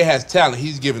 but Kanye has talent.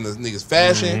 He's giving the niggas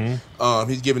fashion.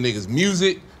 He's giving niggas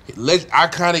music,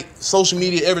 iconic social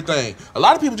media, everything. A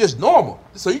lot of people just normal.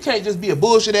 So you can't just be a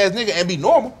bullshit ass nigga and be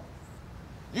normal.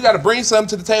 You got to bring something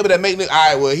to the table that make nigga,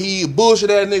 all right, well, he a bullshit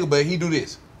ass nigga, but he do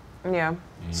this. Yeah.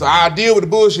 So I deal with the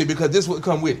bullshit because this would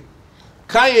come with it.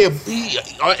 Kanye, he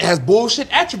has bullshit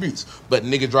attributes, but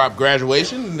nigga dropped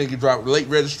graduation, nigga dropped late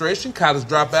his college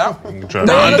dropout.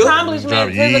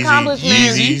 His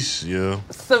accomplishments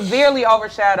severely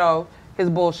overshadow his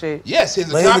bullshit. Yes,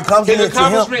 his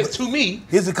accomplishments to me.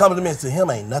 His accomplishments to him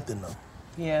ain't nothing though.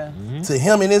 Yeah. To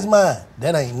him in his mind,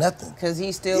 that ain't nothing. Cause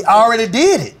he already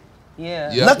did it.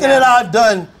 Yeah. Nothing that I've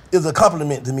done is a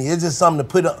compliment to me. It's just something to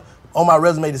put up on my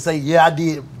resume to say, yeah, I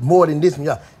did more than this.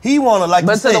 He wanna, like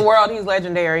but you said. But to the world, he's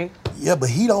legendary. Yeah, but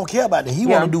he don't care about that. He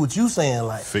want to do what you saying,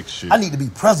 like, fix shit. I need to be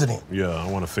president. Yeah, I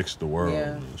want to fix the world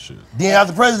and shit. Then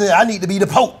after president, I need to be the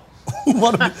Pope. He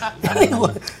gonna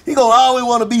always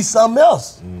want to be something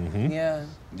else. Yeah.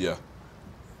 Yeah.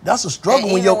 That's a struggle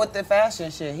and when even you're with the fashion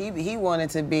shit, he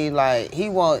wanted to be like he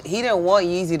didn't want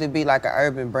Yeezy to be like an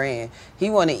urban brand.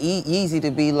 He wanted Yeezy to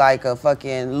be like a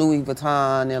fucking Louis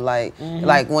Vuitton and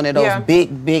like one of those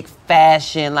big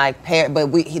fashion like pair.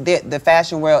 But the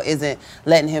fashion world isn't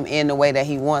letting him in the way that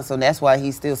he wants, so that's why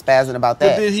he's still spazzing about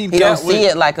that. But then he don't see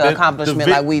it like an accomplishment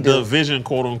like we do. The vision,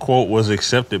 quote unquote, was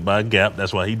accepted by Gap.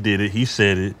 That's why he did it. He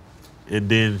said it. And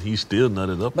then he still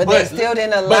nutted up. But they still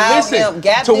didn't allow him.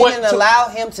 Gap didn't allow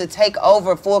him to take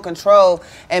over full control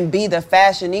and be the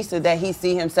fashionista that he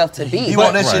see himself to be. He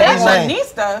want that shit to be named.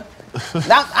 Fashionista.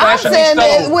 I'm saying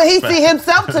that what he see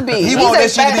himself to be. He want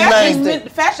that shit to be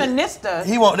named. Fashionista.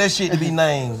 He want that shit to be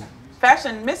named.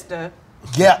 Fashion Mister.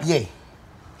 Gap, yeah.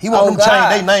 He want them change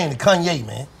their name to Kanye,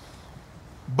 man.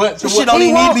 But this shit don't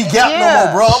even need to be Gap no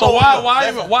more, bro. So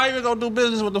why even gonna do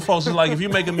business with the folks? It's like if you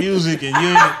making music and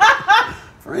you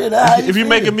if you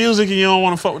making music and you don't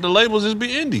want to fuck with the labels, just be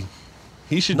indie.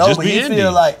 He should just be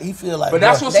indie. He feel like. But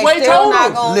that's what Sway told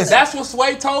him. That's what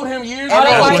Sway told him years ago.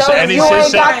 And he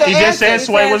just said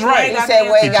Sway was right.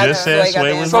 He just said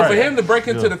Sway was right. So for him to break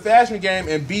into the fashion game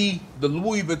and be the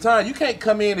Louis Vuitton, you can't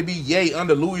come in and be Ye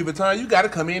under Louis Vuitton. You got to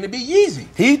come in and be Yeezy.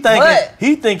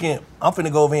 He thinking I'm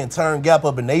finna go over here and turn Gap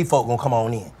up and they folk gonna come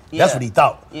on in. That's what he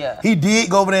thought. Yeah. He did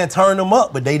go over there and turn them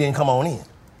up, but they didn't come on in.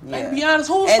 Like, to be honest,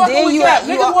 who's fucking with Gap?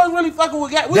 Niggas wasn't really fucking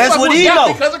with Gap. We That's fucking what with he Gap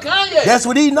know. because of Kanye. That's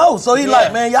what he know. So he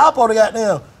like, man, y'all probably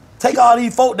goddamn take all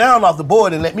these folk down off the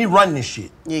board and let me run this shit.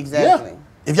 Exactly.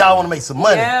 If y'all want to make some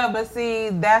money. Yeah, but see,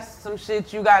 that's some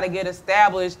shit you got to get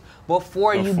established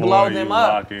before you blow them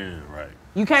up. Lock in, right.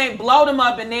 You can't blow them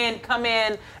up and then come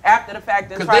in after the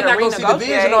fact and try to renegotiate. Because they're not going to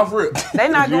see the vision off rip. They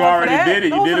not You going for already that. did it.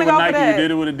 You Who's did it finna with go for Nike. that? You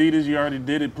did it with Adidas. You already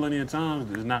did it plenty of times.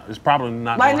 It's probably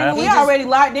not Like, gonna nigga, we happen. already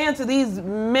locked into these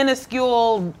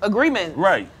minuscule agreements.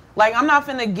 Right. Like, I'm not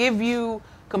finna give you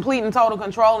complete and total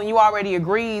control and you already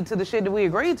agreed to the shit that we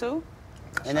agreed to.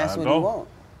 And that's what go. he want.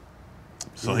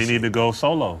 So he need to go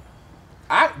solo.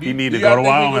 He You need to go to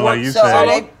Wyoming, like you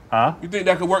said. Huh? You think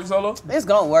that could work solo? It's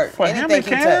gonna work. For him, Anything it he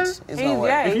can. touch, it's gonna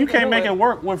work. If you can't make it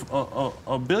work with a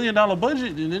 $1 billion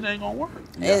budget, then it ain't gonna work.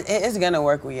 It's gonna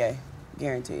work with Ye.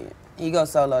 Guarantee it. He go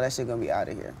solo, that shit gonna be out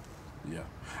of here. Yeah.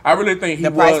 I really think he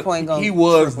The price point gonna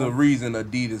was triple. the reason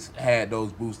Adidas had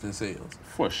those boosting sales.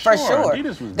 For For sure.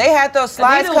 They had those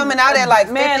slides coming out at like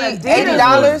 $50, $80.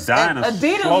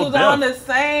 Adidas was on the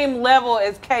same level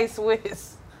as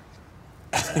K-Swiss.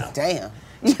 Damn.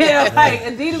 Yeah, like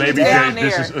Adidas was Baby down J,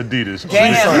 there. this is Adidas.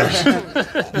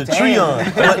 The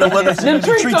Treon. Them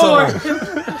Tretor.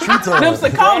 Them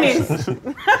Saucony's.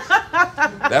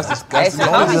 That's the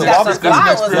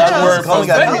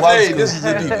This is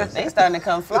Adidas. They starting to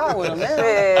come fly with them now.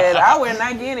 Shit, I wear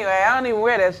Nike anyway. I don't even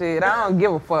wear that shit. I don't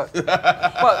give a fuck. Fuck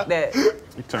that.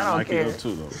 You turn I don't Nike care. up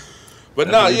too, though. But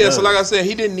That's no, what he yeah. does. So like I said,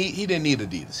 he didn't need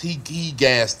Adidas. He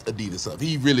gassed Adidas up.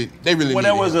 They really Well, needed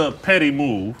that was him. a petty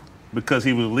move because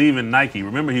he was leaving Nike.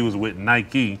 Remember, he was with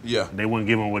Nike. Yeah. They wouldn't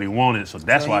give him what he wanted, so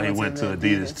that's So why he he went went to to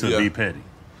Adidas to Yeah. be petty.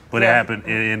 But it happened.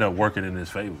 It ended up working in his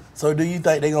favor. So do you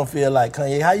think they gonna feel like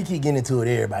Kanye? How you keep getting into it,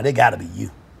 everybody? They gotta be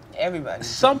you. Everybody.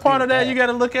 Some part of that you got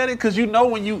to look at it because you know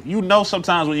when you know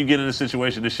sometimes when you get in a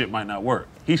situation this shit might not work.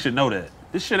 He should know that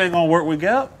this shit ain't gonna work with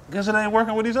Gap because it ain't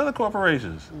working with these other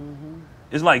corporations.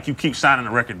 It's like you keep signing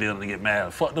a record deal and get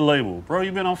mad. Fuck the label, bro.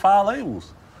 You been on 5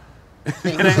 labels. It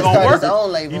ain't gonna work.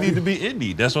 You need to be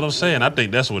indie. That's what I'm saying. I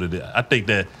think that's what it is. I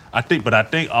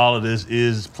think all of this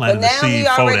is planting the seed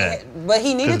for that. But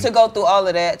he needed to go through all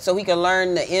of that so he could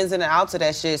learn the ins and outs of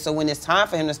that shit. So when it's time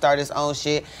for him to start his own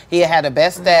shit, he had the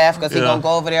best staff because he gonna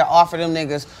go over there, offer them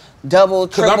niggas double,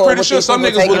 triple. Because I'm pretty sure some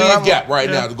niggas would leave leave Gap right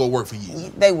now to go work for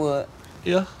Yeezy. They would.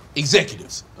 Yeah.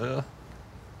 Executives. Yeah.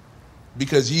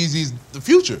 Because Yeezy's the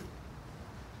future.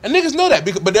 And niggas know that,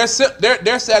 but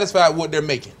they're satisfied with what they're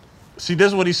making. See, this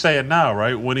is what he's saying now,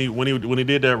 right? When he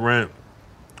did that rant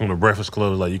on the Breakfast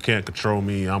Club, like, you can't control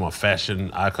me. I'm a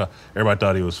fashion icon. Everybody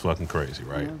thought he was fucking crazy,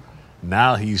 right?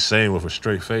 Now he's saying with a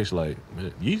straight face, like,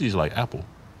 man, Yeezy's like Apple.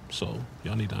 So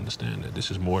y'all need to understand that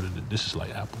this is more than this is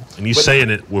like Apple. And he's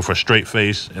saying it with a straight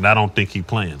face, and I don't think he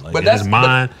playing. Like, in his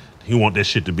mind, he want that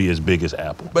shit to be as big as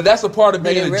Apple. But that's a part of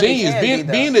being a really genius. can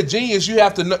be, Being a genius, you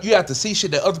have to see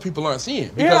shit that other people aren't seeing.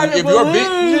 Because have to if your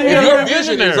believe.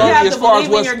 vision You is have only to as far as believe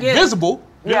in what's your gift. visible,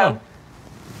 Yeah.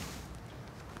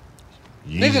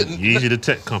 Yeezy the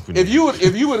tech company. if you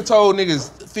would have told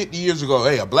niggas 50 years ago,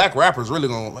 hey, a black rapper is really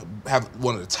gonna have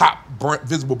one of the top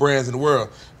visible brands in the world,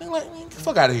 they're like, man, get the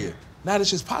fuck out of here. Now this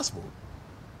shit's possible.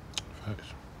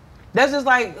 That's just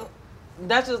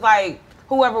like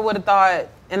whoever would have thought,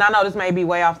 and I know this may be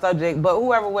way off subject, but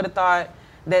whoever would have thought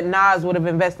that Nas would have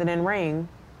invested in Ring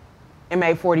and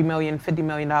made $40 million, $50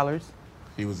 million.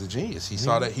 He was a genius. He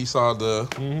saw that. He saw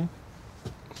the.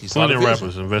 He saw Plenty the of vision.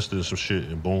 rappers invested in some shit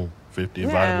and boom, 50 Yeah,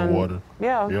 vitamin water.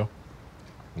 yeah. Yeah.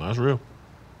 No, that's real.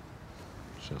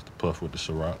 Just the Puff with the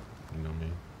Ciroc. You know what I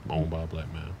mean? Owned by a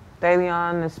black man.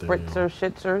 DeLeon, the Spritzer,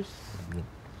 Shitzers.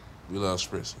 We love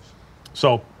spritzers.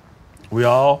 So, we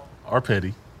all are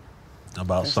petty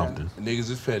about something. Niggas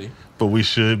is petty. But we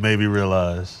should maybe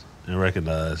realize and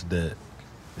recognize that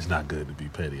it's not good to be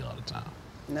petty all the time.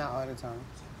 Not all the time.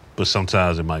 But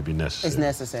sometimes it might be necessary. It's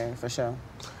necessary, for sure.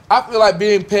 I feel like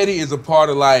being petty is a part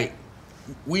of like,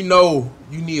 we know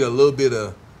you need a little bit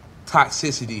of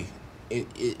toxicity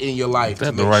in your life. Is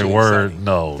that the right word?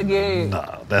 No.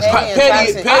 Nah, that's not.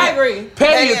 Petty, I agree.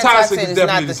 Petty and toxic is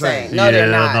definitely the same. No,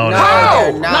 they're not. No, No, how?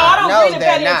 they're No, not. I don't No, agree that they're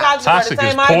petty and not. toxic are the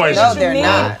same. I agree poison. that you No, need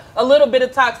they're not. a little bit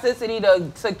of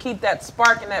toxicity to keep that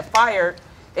spark and that fire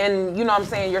in, you know what I'm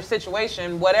saying, your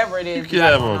situation, whatever it is You you can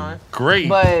got have going a on. great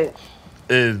But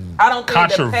and I don't think that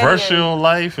petty controversial and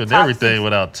life and toxic- everything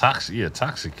without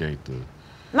toxicate the.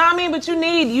 no, I mean, but you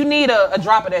need a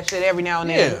drop of that shit every now and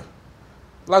then. Yeah.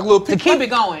 Like a little To keep it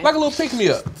going. Like a little pick me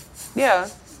up. Yeah.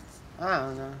 I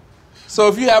don't know. So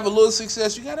if you have a little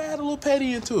success, you gotta add a little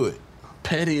petty into it.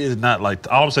 Petty is not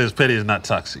like, all I'm saying is petty is not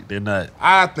toxic. They're not.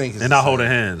 I think they're not holding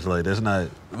hands. Like that's not.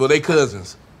 Well, they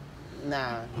cousins.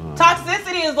 Nah.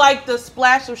 Toxicity is like the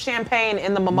splash of champagne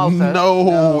in the mimosa.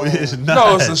 No, it's not.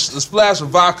 No, it's a splash of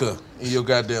vodka in your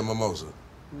goddamn mimosa.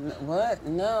 What?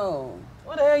 No.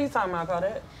 What the hell you talking about,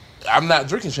 Claudette? I'm not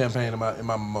drinking champagne in my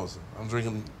mimosa. I'm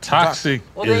drinking Toxic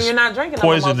Well, then is you're not drinking no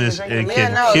mimosa, poisonous you're and drinking-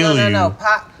 can kill you. No.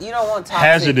 You don't want toxic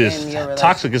Hazardous. in your relationship.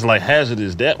 Toxic is like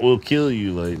hazardous. That will kill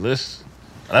you. Like let's.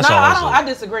 That's no, all I'm I don't. saying. I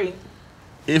disagree.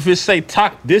 If it say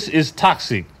this is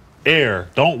toxic air.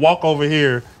 Don't walk over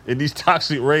here in these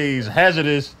toxic rays.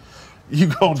 Hazardous. You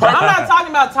gonna die. I'm not talking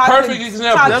about toxic. Perfect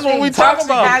example. Toxic, That's what we talking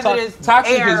about. Hazardous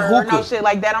Toxic air is or no hookah. shit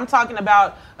like that. I'm talking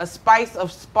about a spice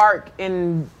of spark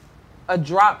in a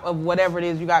drop of whatever it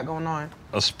is you got going on.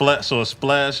 A splash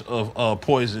of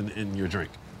poison in your drink.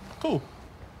 Cool.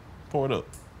 Pour it up.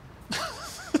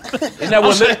 Isn't that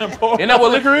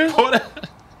what liquor is? Pour that.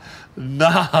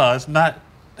 Nah, it's not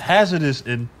hazardous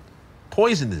and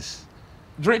poisonous.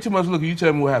 Drink too much liquor, you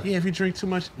tell me what happens. Yeah, if you drink too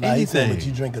much Nah, he said, anything. but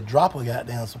you drink a drop of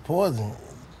goddamn some poison.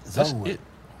 It's That's over with. it.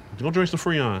 Go drink some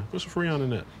Freon. Put some Freon in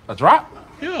that. A drop?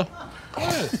 Yeah. Go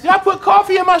ahead. Y'all put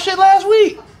coffee in my shit last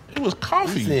week. It was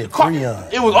coffee. He said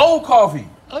Freon. It was old coffee.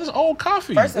 That's old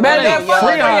coffee. First of Better all, than fuck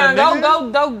Freon,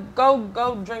 Freon. nigga.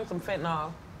 Go drink some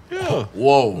fentanyl. Yeah.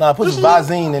 Whoa. Nah, put some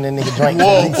Visine in that nigga drink.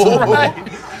 Whoa. Right.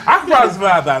 I can probably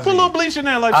survive that. Put a little bleach in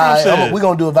there like All Trump right, said. we're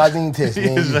going to do a Visine test,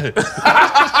 man. Exactly.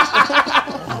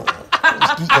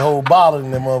 Keep the whole bottle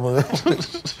in them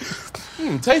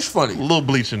motherfucker. Tastes funny. A little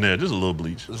bleach in there. Just a little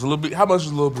bleach. There's a little bit. How much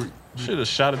is a little bleach? Should have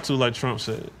shot it too like Trump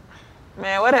said.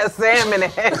 Man, what that salmon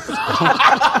at?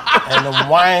 And them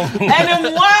wine. And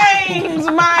them wings,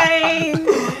 man.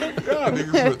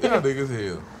 Y'all niggas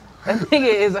hell. That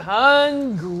nigga is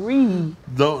hungry.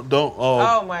 Don't.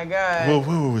 Oh my God.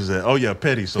 Where was that? Oh yeah,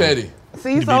 petty. So Petty.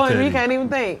 See, you so hungry, you can't even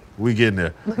think. We getting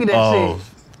there. Look at that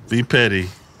shit. Be petty,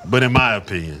 but in my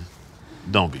opinion,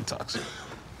 don't be toxic.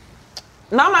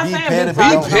 No, I'm not Be saying petty, be but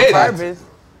don't toxic be on toxic. purpose.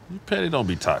 Be petty, don't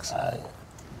be toxic.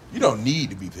 You don't need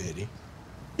to be petty.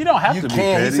 You don't have You to be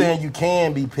can. petty. He's saying you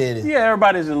can be petty. Yeah,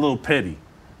 everybody's a little petty.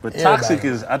 But Everybody. toxic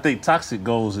is, I think toxic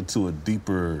goes into a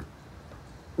deeper.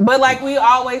 But like we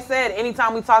always said,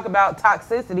 anytime we talk about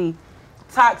toxicity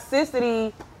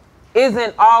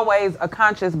isn't always a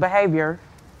conscious behavior.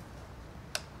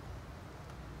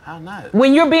 How not?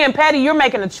 When you're being petty, you're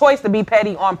making a choice to be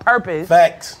petty on purpose.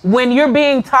 Facts. When you're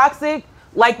being toxic,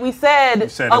 like we said,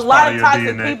 said a it's lot part of of your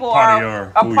toxic DNA, people part are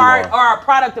of a who you part are. or a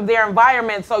product of their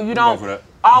environment, so you go don't for that.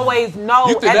 always know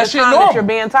You at think the that shit time normal. that you're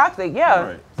being toxic. Yeah.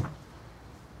 Right.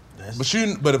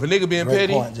 But if a nigga being Great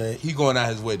petty, point, Jay. he going out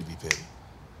his way to be petty.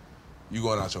 You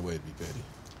going out your way to be petty.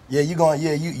 Yeah, you going.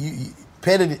 Yeah, you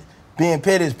petty. Being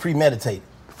petty is premeditated.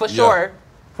 For sure.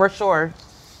 For sure.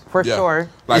 For Yeah. sure.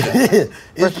 Like,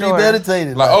 It's sure.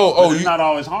 premeditated. like But you. it's not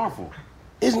always harmful.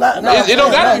 It's not. It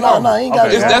don't gotta be harmful. No, ain't gotta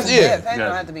Okay. be That's harmful. it. Petty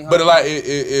don't have to be But harmful. like,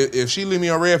 if she leave me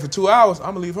on red for 2 hours, I'm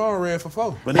gonna leave her on red for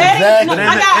 4. But Petty? No, but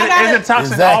I got isn't it.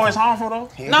 toxic Exactly. always harmful though?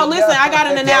 No, listen, I got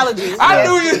an analogy. I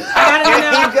knew you. I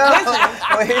got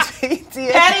an analogy.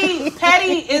 Listen,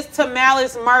 petty is to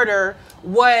malice murder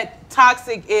what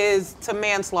toxic is to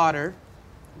manslaughter.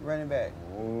 Running back.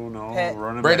 Oh, no. Pet.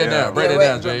 Running Break back. that down. Break that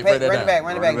down, Jay. Break that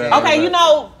Running down. back, Jay. Okay, you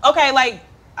know, like,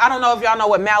 I don't know if y'all know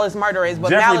what malice murder is, but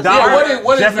Jeffrey malice murder. Dahmer.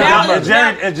 what is Jeffrey malice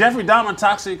Dahmer. Is Jeffrey Dahmer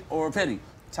toxic or petty?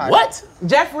 What?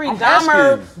 Jeffrey I'm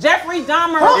Dahmer. asking. Jeffrey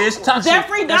Dahmer. It's toxic.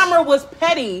 Jeffrey Dahmer was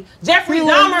petty. Jeffrey He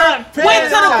was Dahmer not petty. went to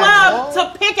the club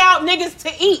to pick out niggas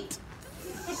to eat.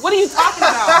 What are you talking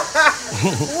about?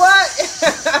 What?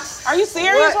 Are you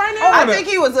serious right now? I think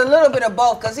he was a little bit of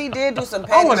both because he did do some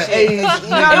petty wanna shit. age. No, It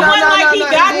wasn't like he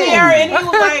got there and he was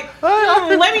like,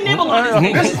 let me nibble on this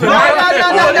nigga. No,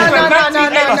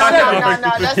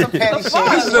 that's some petty shit.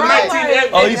 This is a 1980s.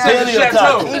 Oh, he petty or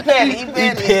toxic? He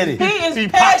petty. He is He petty.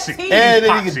 toxic. And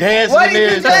then he can dance What in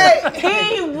did there. you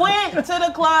say? He went to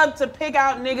the club to pick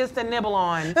out niggas to nibble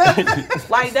on.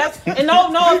 Like that's and no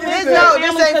offense to the No, family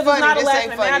this ain't because it's funny. not a This laughing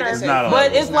ain't funny. matter. This ain't Not funny. But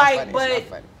funny. it's like, but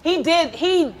he did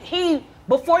he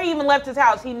before he even left his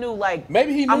house, he knew like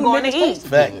Maybe he knew I'm going to niggas eat. tasted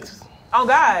Facts. Oh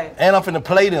God. And I'm finna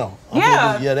play them.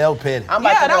 Yeah. Yeah, that was petty. I'm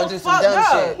about Yeah, to that go was do some fucked dumb up.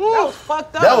 shit. That was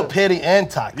fucked up. That was petty and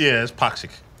toxic. Yeah, it's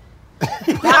toxic. You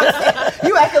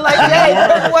acting like Jay.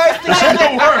 The worst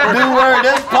thing. New word,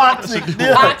 that's toxic.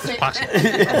 Toxic.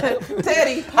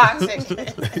 Teddy. Toxic.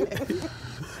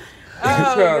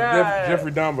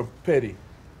 Jeffrey Dahmer petty.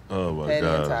 Oh my Petty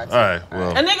and God. toxic. All right,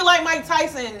 well. A nigga like Mike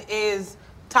Tyson is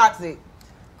toxic.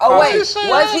 Oh wait,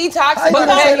 was he toxic or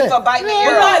petty for biting the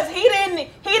ear off? Because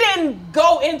he didn't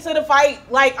go into the fight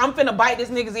like I'm finna bite this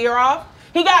nigga's ear off.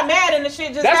 He got mad and the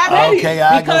shit just That's happened Okay,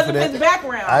 I go because for of that. his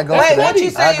background. I go Wait, for that. what you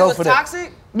say? I It go was for that.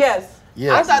 toxic? Yes.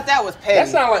 Yeah. I thought that was petty. That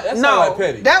sound like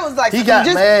petty. That was like He got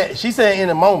just, mad. She said in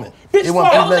the moment. Bitch, It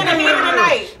wasn't It was in the nothing. heat of the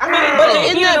night. I mean, But in the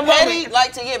isn't heat of that the petty? moment.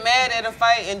 Like to get mad at a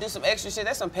fight and do some extra shit?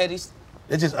 That's some petty. It's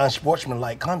just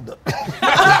unsportsmanlike conduct. Okay,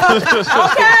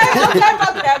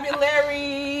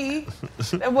 vocabulary.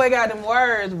 That boy got them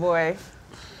words, boy.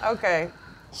 Okay.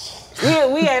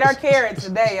 We ate our carrots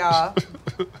today, y'all.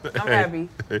 I'm happy.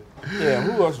 Yeah,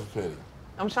 who else was petty?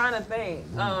 I'm trying to think.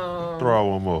 Throw out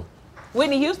one more.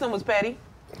 Whitney Houston was petty.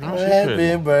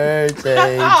 Happy birthday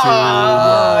to you.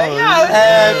 yeah.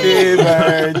 Happy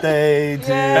birthday to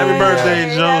you. Happy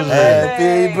birthday, Jones.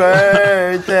 Happy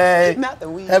birthday. Not the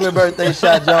weed. Happy birthday,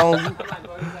 Shot Jones.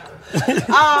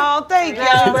 Oh, thank you.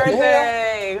 Happy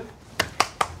birthday.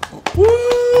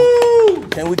 Woo!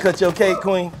 Can we cut your cake,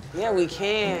 Queen? Yeah, we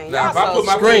can. Now, if I put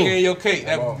my cake in your cake,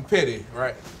 that would be petty,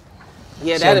 right?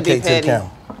 Yeah, Some that'd be cake to the petty.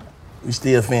 count. We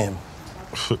still family.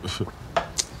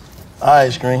 All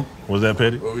right, Screen. Was that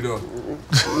petty? What we doing?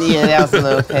 Yeah, that was a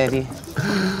little petty.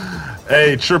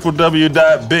 Hey,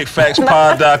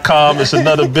 www.bigfaxpod.com. It's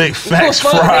another Big Facts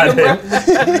Friday.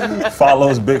 Follow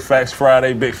us, Big Facts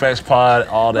Friday, Big Facts Pod,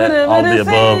 all that, all the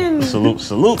above. Salute.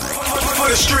 For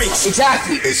the streets.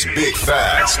 Exactly. It's Big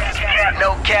Facts.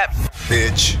 No cap.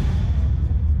 Bitch.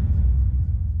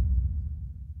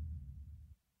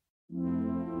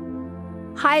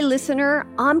 Hi, listener.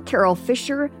 I'm Carol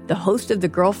Fisher, the host of The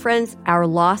Girlfriends, Our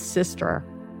Lost Sister.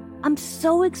 I'm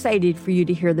so excited for you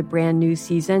to hear the brand new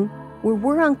season where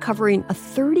we're uncovering a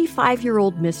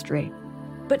 35-year-old mystery.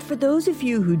 But for those of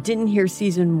you who didn't hear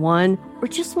season 1 or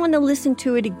just want to listen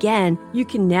to it again, you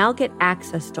can now get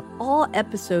access to all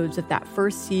episodes of that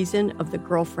first season of The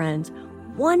Girlfriends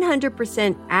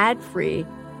 100% ad-free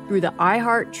through the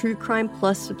iHeart True Crime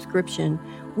Plus subscription,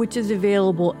 which is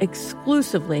available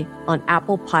exclusively on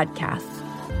Apple Podcasts.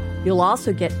 You'll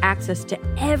also get access to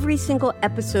every single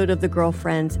episode of The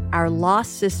Girlfriends, Our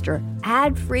Lost Sister,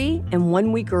 ad-free and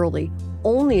 1 week early,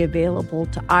 only available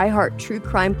to iHeart True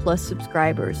Crime Plus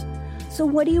subscribers. So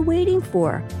what are you waiting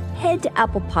for? Head to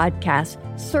Apple Podcasts,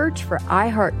 search for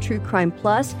iHeart True Crime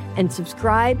Plus, and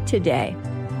subscribe today.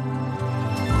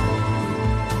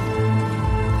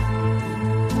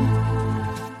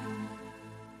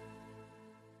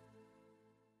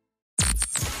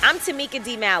 I'm Tamika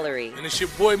D. Mallory. And it's your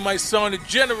boy, my son, the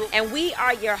General. And we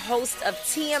are your hosts of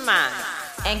TMI.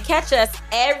 And catch us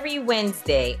every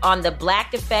Wednesday on the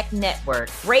Black Effect Network,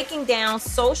 breaking down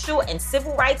social and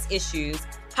civil rights issues,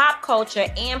 pop culture,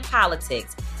 and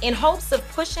politics in hopes of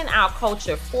pushing our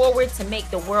culture forward to make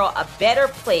the world a better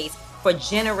place for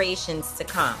generations to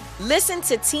come. Listen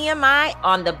to TMI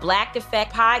on the Black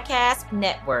Effect Podcast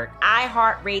Network,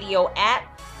 iHeartRadio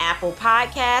app, Apple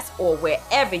Podcasts, or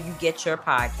wherever you get your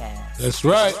podcasts. That's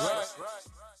right.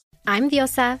 I'm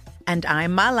Diosa. And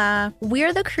I'm Mala.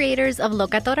 We're the creators of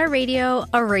Locatora Radio,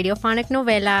 a radiophonic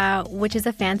novela, which is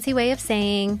a fancy way of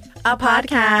saying a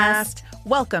podcast.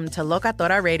 Welcome to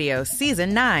Locatora Radio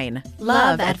Season 9.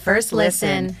 Love at First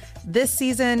Listen. This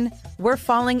season, we're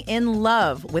falling in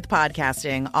love with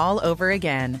podcasting all over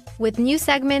again. With new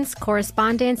segments,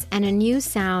 correspondence, and a new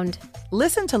sound.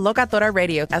 Listen to Locatora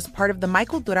Radio as part of the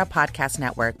Michael Dura Podcast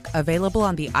Network, available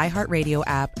on the iHeartRadio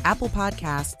app, Apple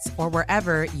Podcasts, or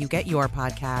wherever you get your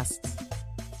podcasts.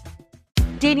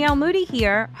 Danielle Moody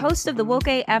here, host of the Woke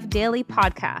AF Daily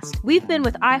podcast. We've been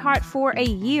with iHeart for a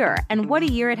year, and what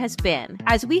a year it has been.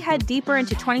 As we head deeper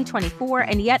into 2024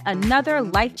 and yet another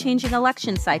life-changing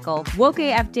election cycle, Woke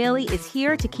AF Daily is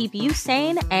here to keep you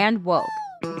sane and woke.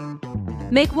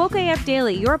 Make Woke AF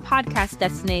Daily your podcast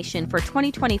destination for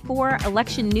 2024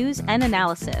 election news and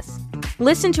analysis.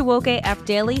 Listen to Woke AF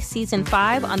Daily Season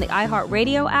 5 on the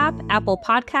iHeartRadio app, Apple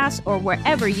Podcasts, or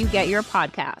wherever you get your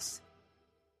podcasts.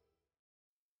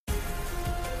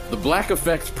 The Black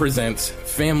Effect presents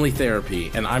Family Therapy,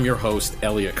 and I'm your host,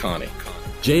 Elliot Connie.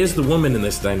 Jay is the woman in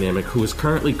this dynamic who is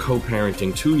currently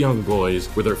co-parenting 2 young boys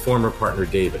with her former partner,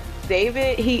 David.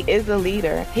 David, he is a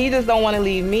leader. He just don't want to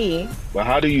leave me. But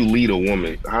how do you lead a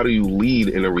woman? How do you lead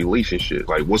in a relationship?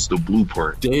 Like, what's the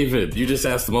blueprint? David, you just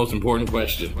asked the most important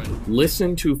question.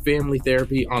 Listen to Family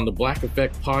Therapy on the Black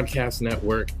Effect Podcast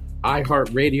Network,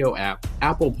 iHeartRadio app,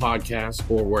 Apple Podcasts,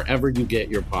 or wherever you get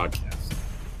your podcasts.